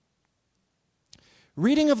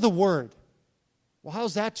 Reading of the Word. Well,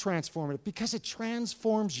 how's that transformative? Because it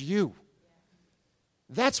transforms you.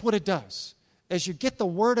 That's what it does. As you get the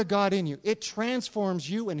Word of God in you, it transforms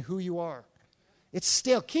you and who you are. It's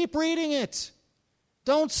still, keep reading it.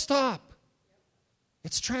 Don't stop.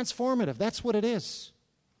 It's transformative. That's what it is.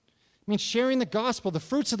 I mean, sharing the gospel, the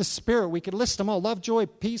fruits of the Spirit, we could list them all. Love, joy,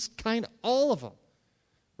 peace, kind, all of them.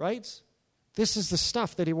 Right? This is the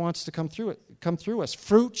stuff that He wants to come through us.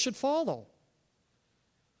 Fruit should follow.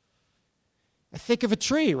 I think of a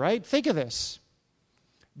tree, right? Think of this.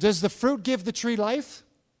 Does the fruit give the tree life?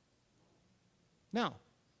 No.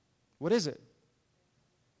 What is it?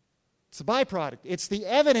 It's a byproduct. It's the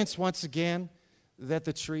evidence, once again, that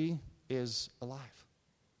the tree is alive.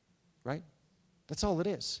 Right? That's all it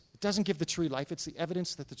is. It doesn't give the tree life. It's the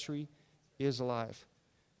evidence that the tree is alive.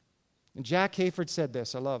 And Jack Hayford said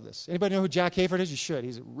this. I love this. Anybody know who Jack Hayford is? You should.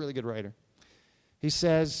 He's a really good writer. He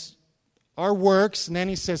says, our works, and then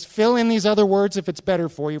he says, fill in these other words if it's better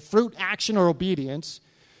for you, fruit, action, or obedience,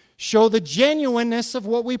 show the genuineness of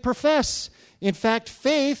what we profess. In fact,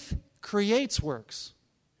 faith creates works.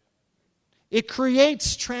 It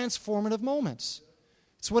creates transformative moments.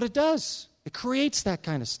 It's what it does. It creates that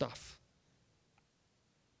kind of stuff.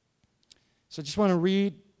 So I just want to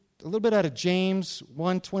read a little bit out of James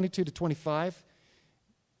 1:22-25.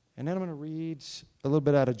 And then I'm going to read a little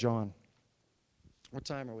bit out of John. What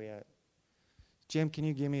time are we at? Jim, can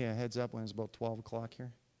you give me a heads up when it's about 12 o'clock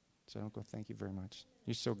here? So I don't go, thank you very much.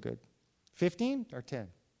 You're so good. 15 or 10?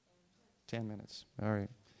 10 minutes. All right.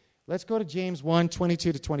 Let's go to James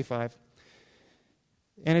 1:22-25.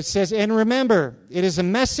 And it says, and remember, it is a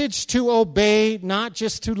message to obey, not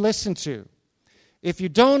just to listen to. If you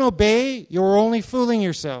don't obey, you're only fooling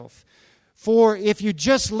yourself. For if you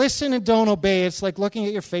just listen and don't obey, it's like looking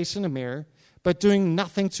at your face in a mirror, but doing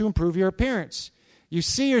nothing to improve your appearance. You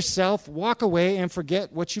see yourself, walk away, and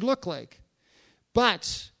forget what you look like.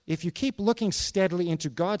 But if you keep looking steadily into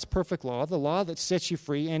God's perfect law, the law that sets you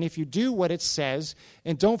free, and if you do what it says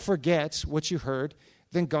and don't forget what you heard,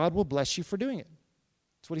 then God will bless you for doing it.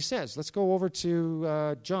 That's what he says. Let's go over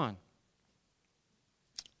to John.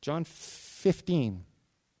 John 15.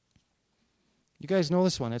 You guys know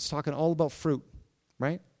this one. It's talking all about fruit,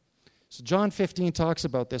 right? So John 15 talks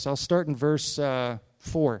about this. I'll start in verse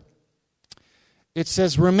 4. It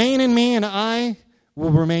says, remain in me and I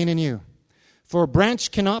will remain in you. For a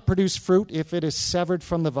branch cannot produce fruit if it is severed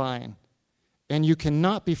from the vine. And you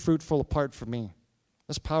cannot be fruitful apart from me.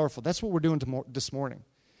 That's powerful. That's what we're doing this morning.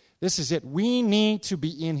 This is it. We need to be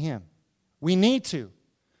in Him. We need to.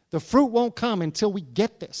 The fruit won't come until we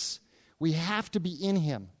get this. We have to be in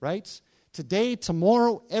Him, right? Today,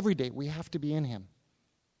 tomorrow, every day, we have to be in him.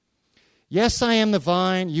 Yes, I am the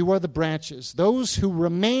vine, you are the branches. Those who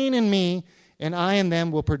remain in me and I in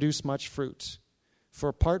them will produce much fruit. For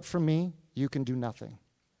apart from me, you can do nothing.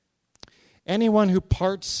 Anyone who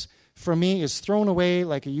parts from me is thrown away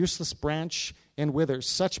like a useless branch and withers.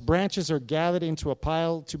 Such branches are gathered into a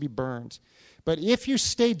pile to be burned. But if you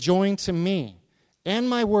stay joined to me and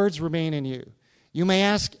my words remain in you, you may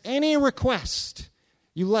ask any request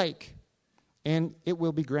you like, and it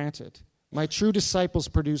will be granted. My true disciples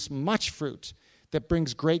produce much fruit that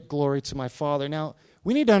brings great glory to my Father. Now,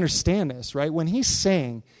 we need to understand this, right? When he's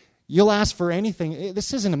saying, you'll ask for anything,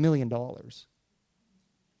 this isn't $1 million.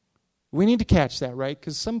 We need to catch that, right?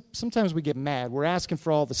 Because sometimes we get mad. We're asking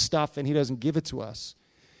for all the stuff, and he doesn't give it to us.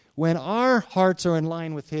 When our hearts are in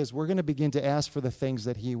line with his, we're going to begin to ask for the things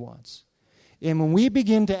that he wants. And when we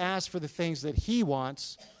begin to ask for the things that he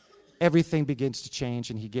wants, everything begins to change,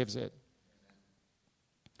 and he gives it.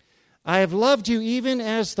 I have loved you even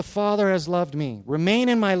as the Father has loved me. Remain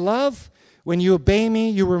in my love. When you obey me,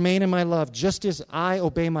 you remain in my love, just as I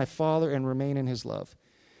obey my Father and remain in his love.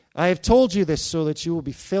 I have told you this so that you will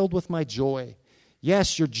be filled with my joy.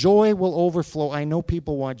 Yes, your joy will overflow. I know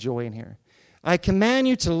people want joy in here. I command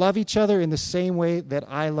you to love each other in the same way that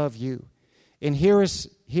I love you. And here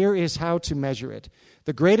is how to measure it.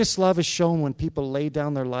 The greatest love is shown when people lay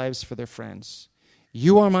down their lives for their friends.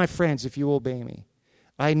 You are my friends if you obey me.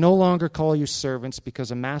 I no longer call you servants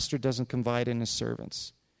because a master doesn't confide in his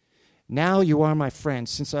servants. Now you are my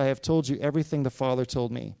friends since I have told you everything the Father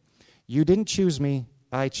told me. You didn't choose me,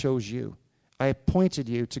 I chose you. I appointed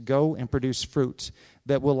you to go and produce fruit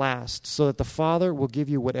that will last so that the Father will give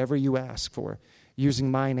you whatever you ask for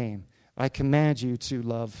using my name. I command you to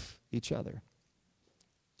love each other.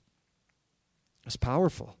 It's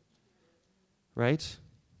powerful, right?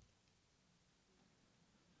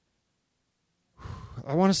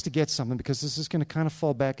 I want us to get something because this is going to kind of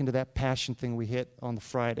fall back into that passion thing we hit on the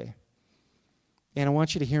Friday. And I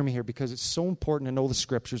want you to hear me here because it's so important to know the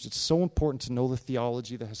Scriptures. It's so important to know the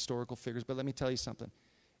theology, the historical figures. But let me tell you something.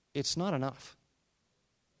 It's not enough.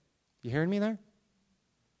 You hearing me there?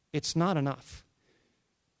 It's not enough.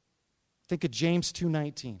 Think of James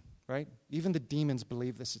 2:19, right? Even the demons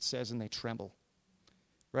believe this, it says, and they tremble.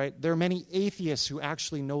 Right? There are many atheists who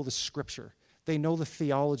actually know the Scripture. They know the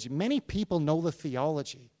theology. Many people know the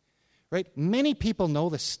theology. Right? Many people know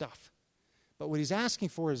this stuff. But what he's asking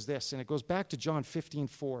for is this, and it goes back to John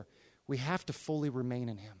 15:4. We have to fully remain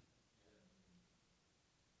in him.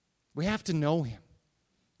 We have to know him.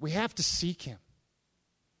 We have to seek him.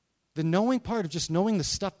 The knowing part of just knowing the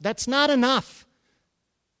stuff, that's not enough.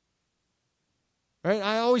 Right?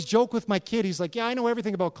 I always joke with my kid. He's like, yeah, I know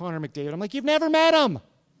everything about Connor McDavid. I'm like, you've never met him.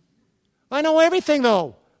 I know everything,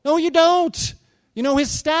 though. No, you don't. You know his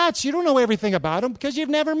stats. You don't know everything about him because you've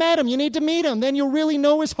never met him. You need to meet him. Then you'll really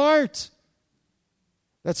know his heart.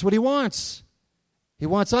 That's what he wants. He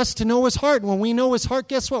wants us to know his heart. And when we know his heart,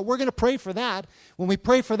 guess what? We're going to pray for that. When we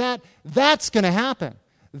pray for that, that's going to happen.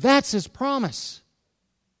 That's his promise.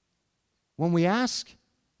 When we ask,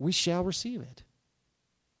 we shall receive it.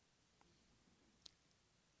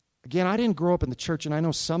 Again, I didn't grow up in the church, and I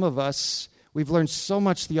know some of us, we've learned so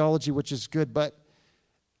much theology, which is good, but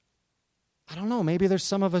I don't know, maybe there's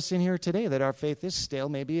some of us in here today that our faith is stale.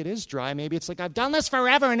 Maybe it is dry. Maybe it's like, I've done this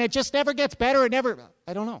forever, and it just never gets better.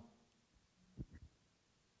 I don't know.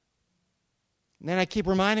 And then I keep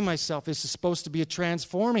reminding myself, this is supposed to be a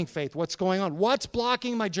transforming faith. What's going on? What's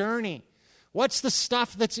blocking my journey? What's the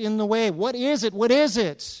stuff that's in the way? What is it? What is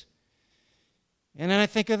it? And then I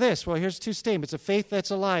think of this. Well, here's two statements. A faith that's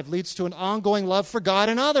alive leads to an ongoing love for God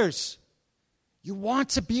and others. You want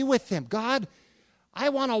to be with him. God, I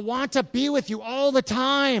want to be with you all the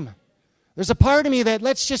time. There's a part of me that,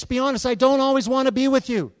 let's just be honest, I don't always want to be with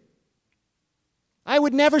you. I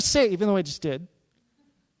would never say, even though I just did.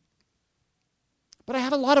 But I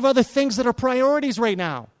have a lot of other things that are priorities right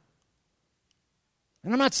now.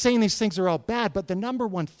 And I'm not saying these things are all bad, but the number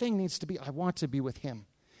one thing needs to be, I want to be with him.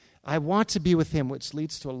 I want to be with him, which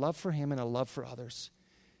leads to a love for him and a love for others.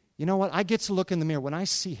 You know what? I get to look in the mirror. When I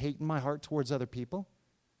see hate in my heart towards other people,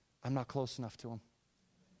 I'm not close enough to him.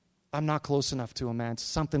 I'm not close enough to him, man.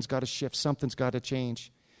 Something's got to shift. Something's got to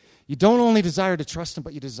change. You don't only desire to trust him,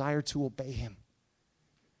 but you desire to obey him.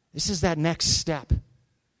 This is that next step.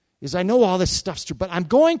 Is I know all this stuff's true, but I'm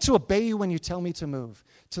going to obey you when you tell me to move.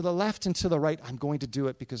 To the left and to the right, I'm going to do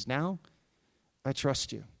it because now I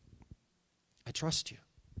trust you. I trust you.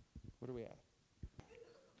 What do we have?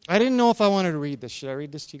 I didn't know if I wanted to read this. Should I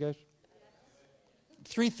read this to you guys?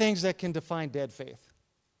 3 things that can define dead faith.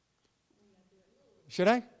 Should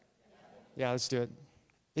I? Yeah, let's do it.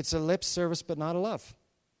 It's a lip service, but not a love.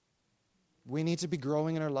 We need to be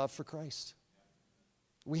growing in our love for Christ.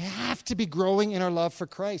 We have to be growing in our love for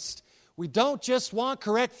Christ. We don't just want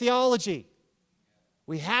correct theology.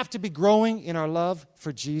 We have to be growing in our love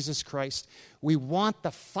for Jesus Christ. We want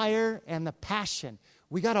the fire and the passion.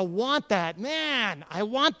 We got to want that. Man, I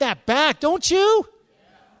want that back, don't you?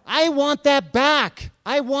 I want that back.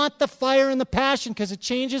 I want the fire and the passion because it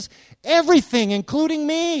changes everything, including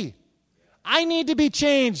me. I need to be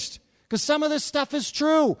changed because some of this stuff is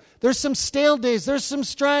true. There's some stale days. There's some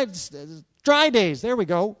dry days. There we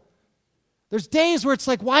go. There's days where it's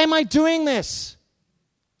like, why am I doing this?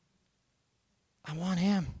 I want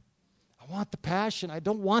Him. I want the passion. I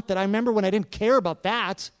don't want that. I remember when I didn't care about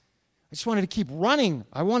that. I just wanted to keep running.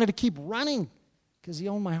 I wanted to keep running because He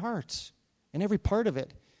owned my heart and every part of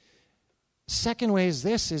it. Second way is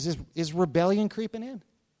this, is rebellion creeping in?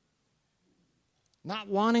 Not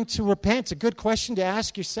wanting to repent. A good question to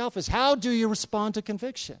ask yourself is, how do you respond to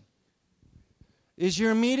conviction? Is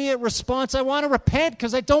your immediate response, I want to repent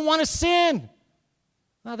because I don't want to sin?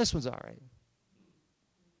 No, this one's all right.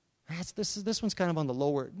 This one's kind of on the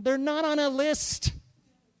lower. They're not on a list.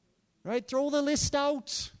 Right? Throw the list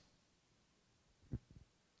out.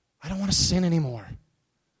 I don't want to sin anymore.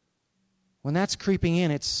 When that's creeping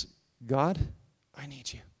in, it's, God, I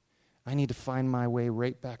need you. I need to find my way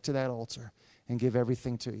right back to that altar and give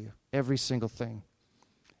everything to you. Every single thing.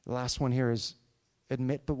 The last one here is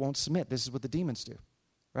admit but won't submit. This is what the demons do,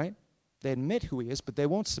 right? They admit who He is, but they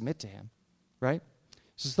won't submit to Him, right?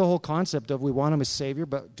 This is the whole concept of we want Him as Savior,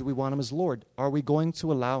 but do we want Him as Lord? Are we going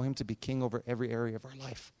to allow Him to be king over every area of our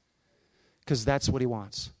life? Because that's what He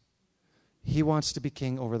wants. He wants to be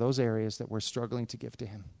king over those areas that we're struggling to give to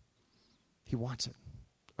Him. He wants it.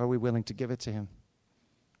 Are we willing to give it to Him?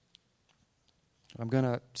 I'm going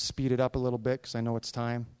to speed it up a little bit because I know it's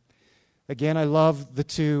time. Again, I love the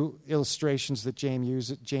two illustrations that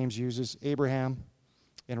James uses, Abraham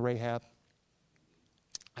and Rahab.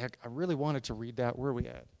 I really wanted to read that. Where are we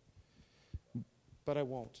at? But I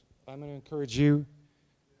won't. I'm going to encourage you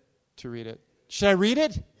to read it. Should I read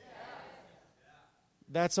it?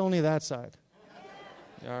 That's only that side.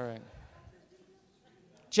 All right.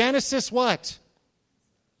 Genesis what?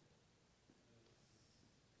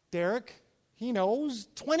 Derek, he knows.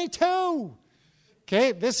 22.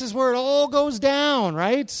 Okay, this is where it all goes down,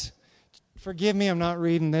 right? Forgive me, I'm not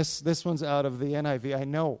reading this. This one's out of the NIV.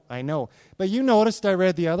 I know. But you noticed I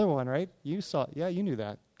read the other one, right? You saw it. Yeah, you knew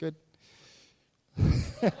that. Good.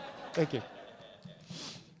 Thank you.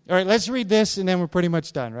 All right, let's read this, and then we're pretty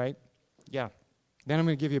much done, right? Yeah. Then I'm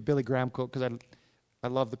going to give you a Billy Graham quote because I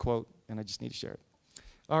love the quote, and I just need to share it.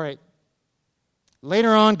 All right.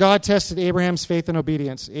 Later on, God tested Abraham's faith and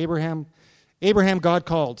obedience. Abraham, God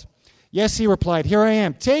called. Yes, he replied, here I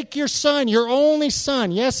am. Take your son, your only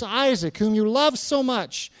son, yes, Isaac, whom you love so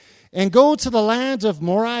much, and go to the land of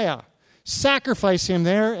Moriah. Sacrifice him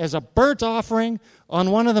there as a burnt offering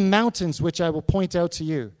on one of the mountains which I will point out to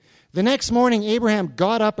you. The next morning, Abraham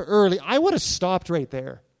got up early. I would have stopped right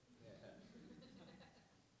there.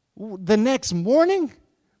 The next morning?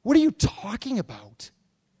 What are you talking about?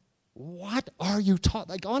 What are you talking?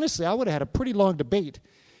 Like, honestly, I would have had a pretty long debate,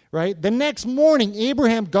 right? The next morning,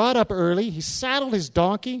 Abraham got up early. He saddled his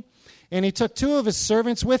donkey, and he took 2 of his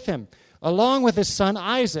servants with him, along with his son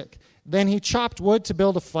Isaac. Then he chopped wood to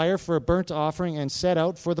build a fire for a burnt offering and set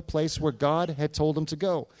out for the place where God had told him to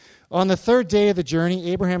go. On the 3rd day of the journey,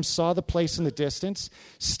 Abraham saw the place in the distance.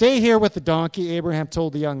 Stay here with the donkey, Abraham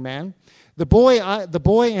told the young man. The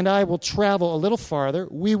boy and I will travel a little farther.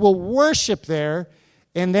 We will worship there,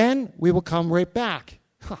 and then we will come right back.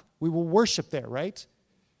 We will worship there, right?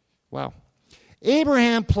 Wow.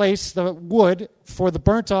 Abraham placed the wood for the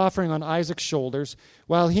burnt offering on Isaac's shoulders,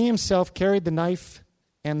 while he himself carried the knife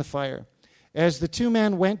and the fire. As the 2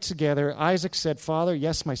 men went together, Isaac said, Father,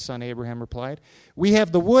 yes, my son, Abraham replied. We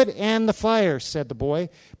have the wood and the fire, said the boy,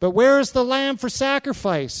 but where is the lamb for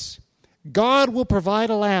sacrifice? God will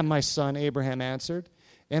provide a lamb, my son, Abraham answered.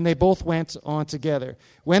 And they both went on together.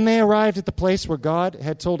 When they arrived at the place where God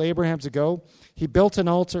had told Abraham to go, he built an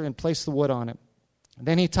altar and placed the wood on it.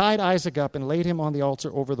 Then he tied Isaac up and laid him on the altar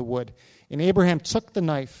over the wood. And Abraham took the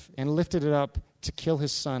knife and lifted it up to kill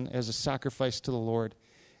his son as a sacrifice to the Lord.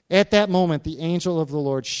 At that moment, the angel of the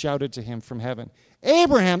Lord shouted to him from heaven,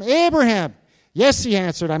 Abraham, Abraham! Yes, he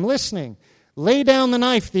answered, I'm listening. Lay down the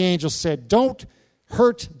knife, the angel said. Don't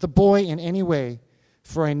hurt the boy in any way,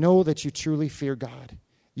 for I know that you truly fear God.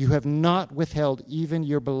 You have not withheld even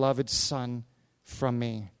your beloved son from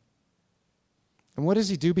me. And what does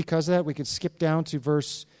he do because of that? We can skip down to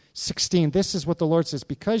verse 16. This is what the Lord says.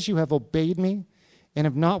 Because you have obeyed me and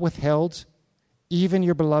have not withheld even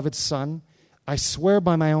your beloved Son. I swear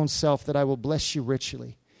by my own self that I will bless you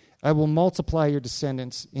richly. I will multiply your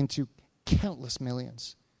descendants into countless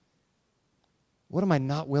millions. What am I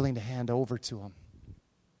not willing to hand over to him?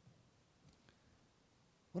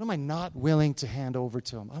 What am I not willing to hand over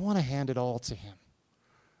to him? I want to hand it all to him.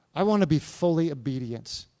 I want to be fully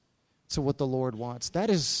obedient to what the Lord wants. That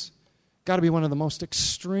is got to be one of the most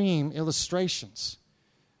extreme illustrations.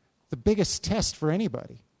 The biggest test for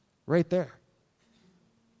anybody, right there.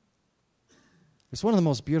 It's one of the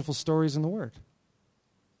most beautiful stories in the Word.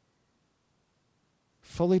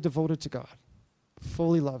 Fully devoted to God.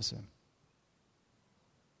 Fully loves him.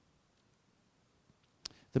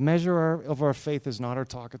 The measure of our faith is not our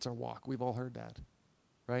talk, it's our walk. We've all heard that,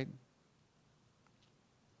 right?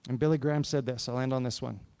 And Billy Graham said this. I'll end on this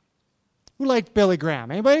one. Who liked Billy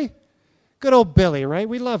Graham? Anybody? Good old Billy, right?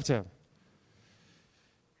 We loved him.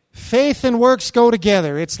 Faith and works go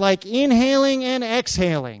together. It's like inhaling and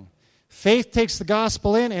exhaling. Faith takes the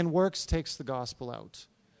gospel in and works takes the gospel out.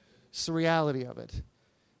 It's the reality of it.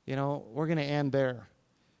 You know, we're going to end there.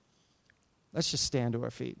 Let's just stand to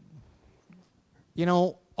our feet. You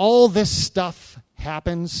know, all this stuff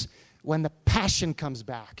happens when the passion comes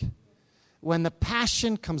back. When the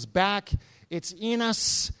passion comes back, it's in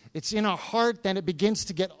us, it's in our heart, then it begins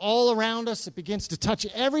to get all around us. It begins to touch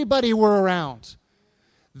everybody we're around.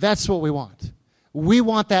 That's what we want. We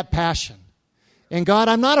want that passion. And God,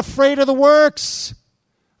 I'm not afraid of the works.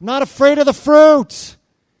 I'm not afraid of the fruit.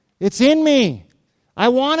 It's in me. I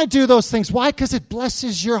want to do those things. Why? Because it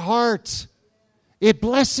blesses your heart. It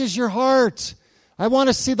blesses your heart. I want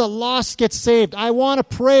to see the lost get saved. I want to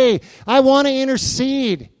pray. I want to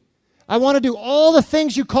intercede. I want to do all the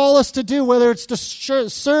things you call us to do, whether it's to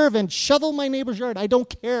serve and shovel my neighbor's yard. I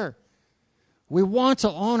don't care. We want to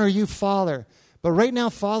honor you, Father. But right now,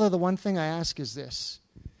 Father, the one thing I ask is this.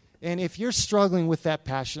 And if you're struggling with that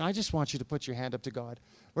passion, I just want you to put your hand up to God.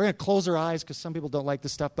 We're going to close our eyes because some people don't like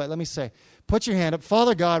this stuff, but let me say, put your hand up.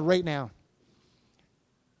 Father God, right now,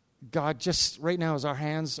 God, just right now as our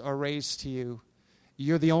hands are raised to you,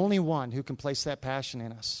 you're the only one who can place that passion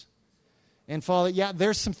in us. And Father, yeah,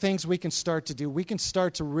 there's some things we can start to do. We can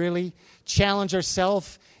start to really challenge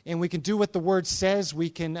ourselves, and we can do what the Word says. We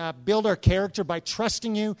can build our character by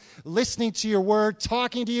trusting you, listening to your Word,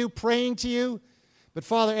 talking to you, praying to you. But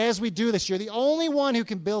Father, as we do this, you're the only one who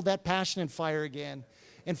can build that passion and fire again.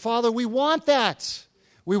 And Father, we want that.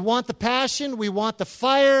 We want the passion. We want the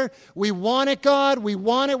fire. We want it, God. We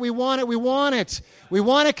want it. We want it. We want it. We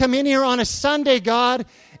want to come in here on a Sunday, God,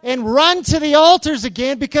 and run to the altars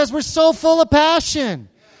again because we're so full of passion.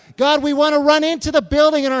 God, we want to run into the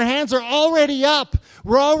building and our hands are already up.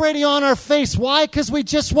 We're already on our face. Why? Because we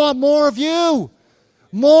just want more of you.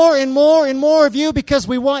 More and more and more of you because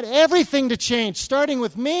we want everything to change, starting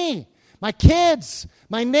with me, my kids,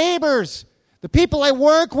 my neighbors, the people I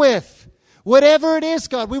work with. Whatever it is,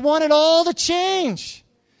 God, we want it all to change.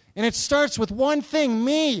 And it starts with one thing,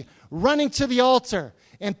 me running to the altar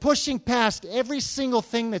and pushing past every single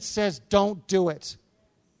thing that says, don't do it.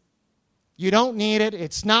 You don't need it.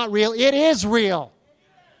 It's not real. It is real.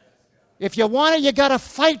 If you want it, you got to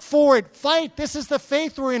fight for it. Fight. This is the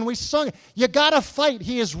faith we're in. We sung it. You got to fight.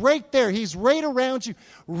 He is right there. He's right around you.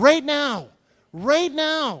 Right now. Right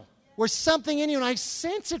now. There's something in you, and I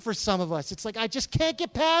sense it for some of us. It's like, I just can't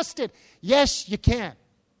get past it. Yes, you can.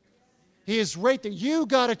 He is right there. You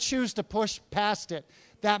got to choose to push past it.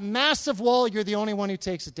 That massive wall, you're the only one who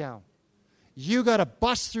takes it down. You got to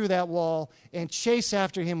bust through that wall and chase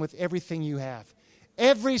after him with everything you have.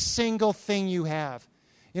 Every single thing you have.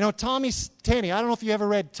 You know, Tommy Tenney, I don't know if you ever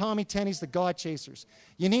read Tommy Tenney's The God Chasers.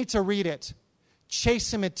 You need to read it.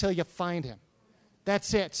 Chase him until you find him.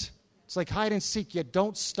 That's it. It's like hide and seek. You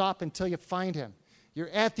don't stop until you find him. You're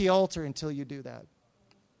at the altar until you do that.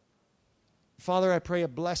 Father, I pray a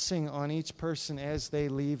blessing on each person as they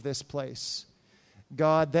leave this place.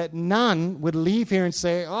 God, that none would leave here and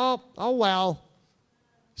say, oh well,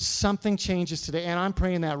 something changes today. And I'm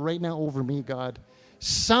praying that right now over me, God.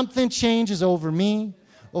 Something changes over me,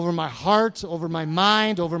 over my heart, over my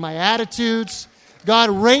mind, over my attitudes. God,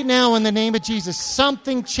 right now in the name of Jesus,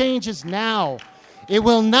 something changes now. It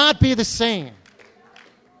will not be the same.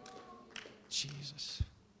 Jesus.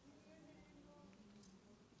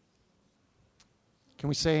 Can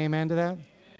we say amen to that?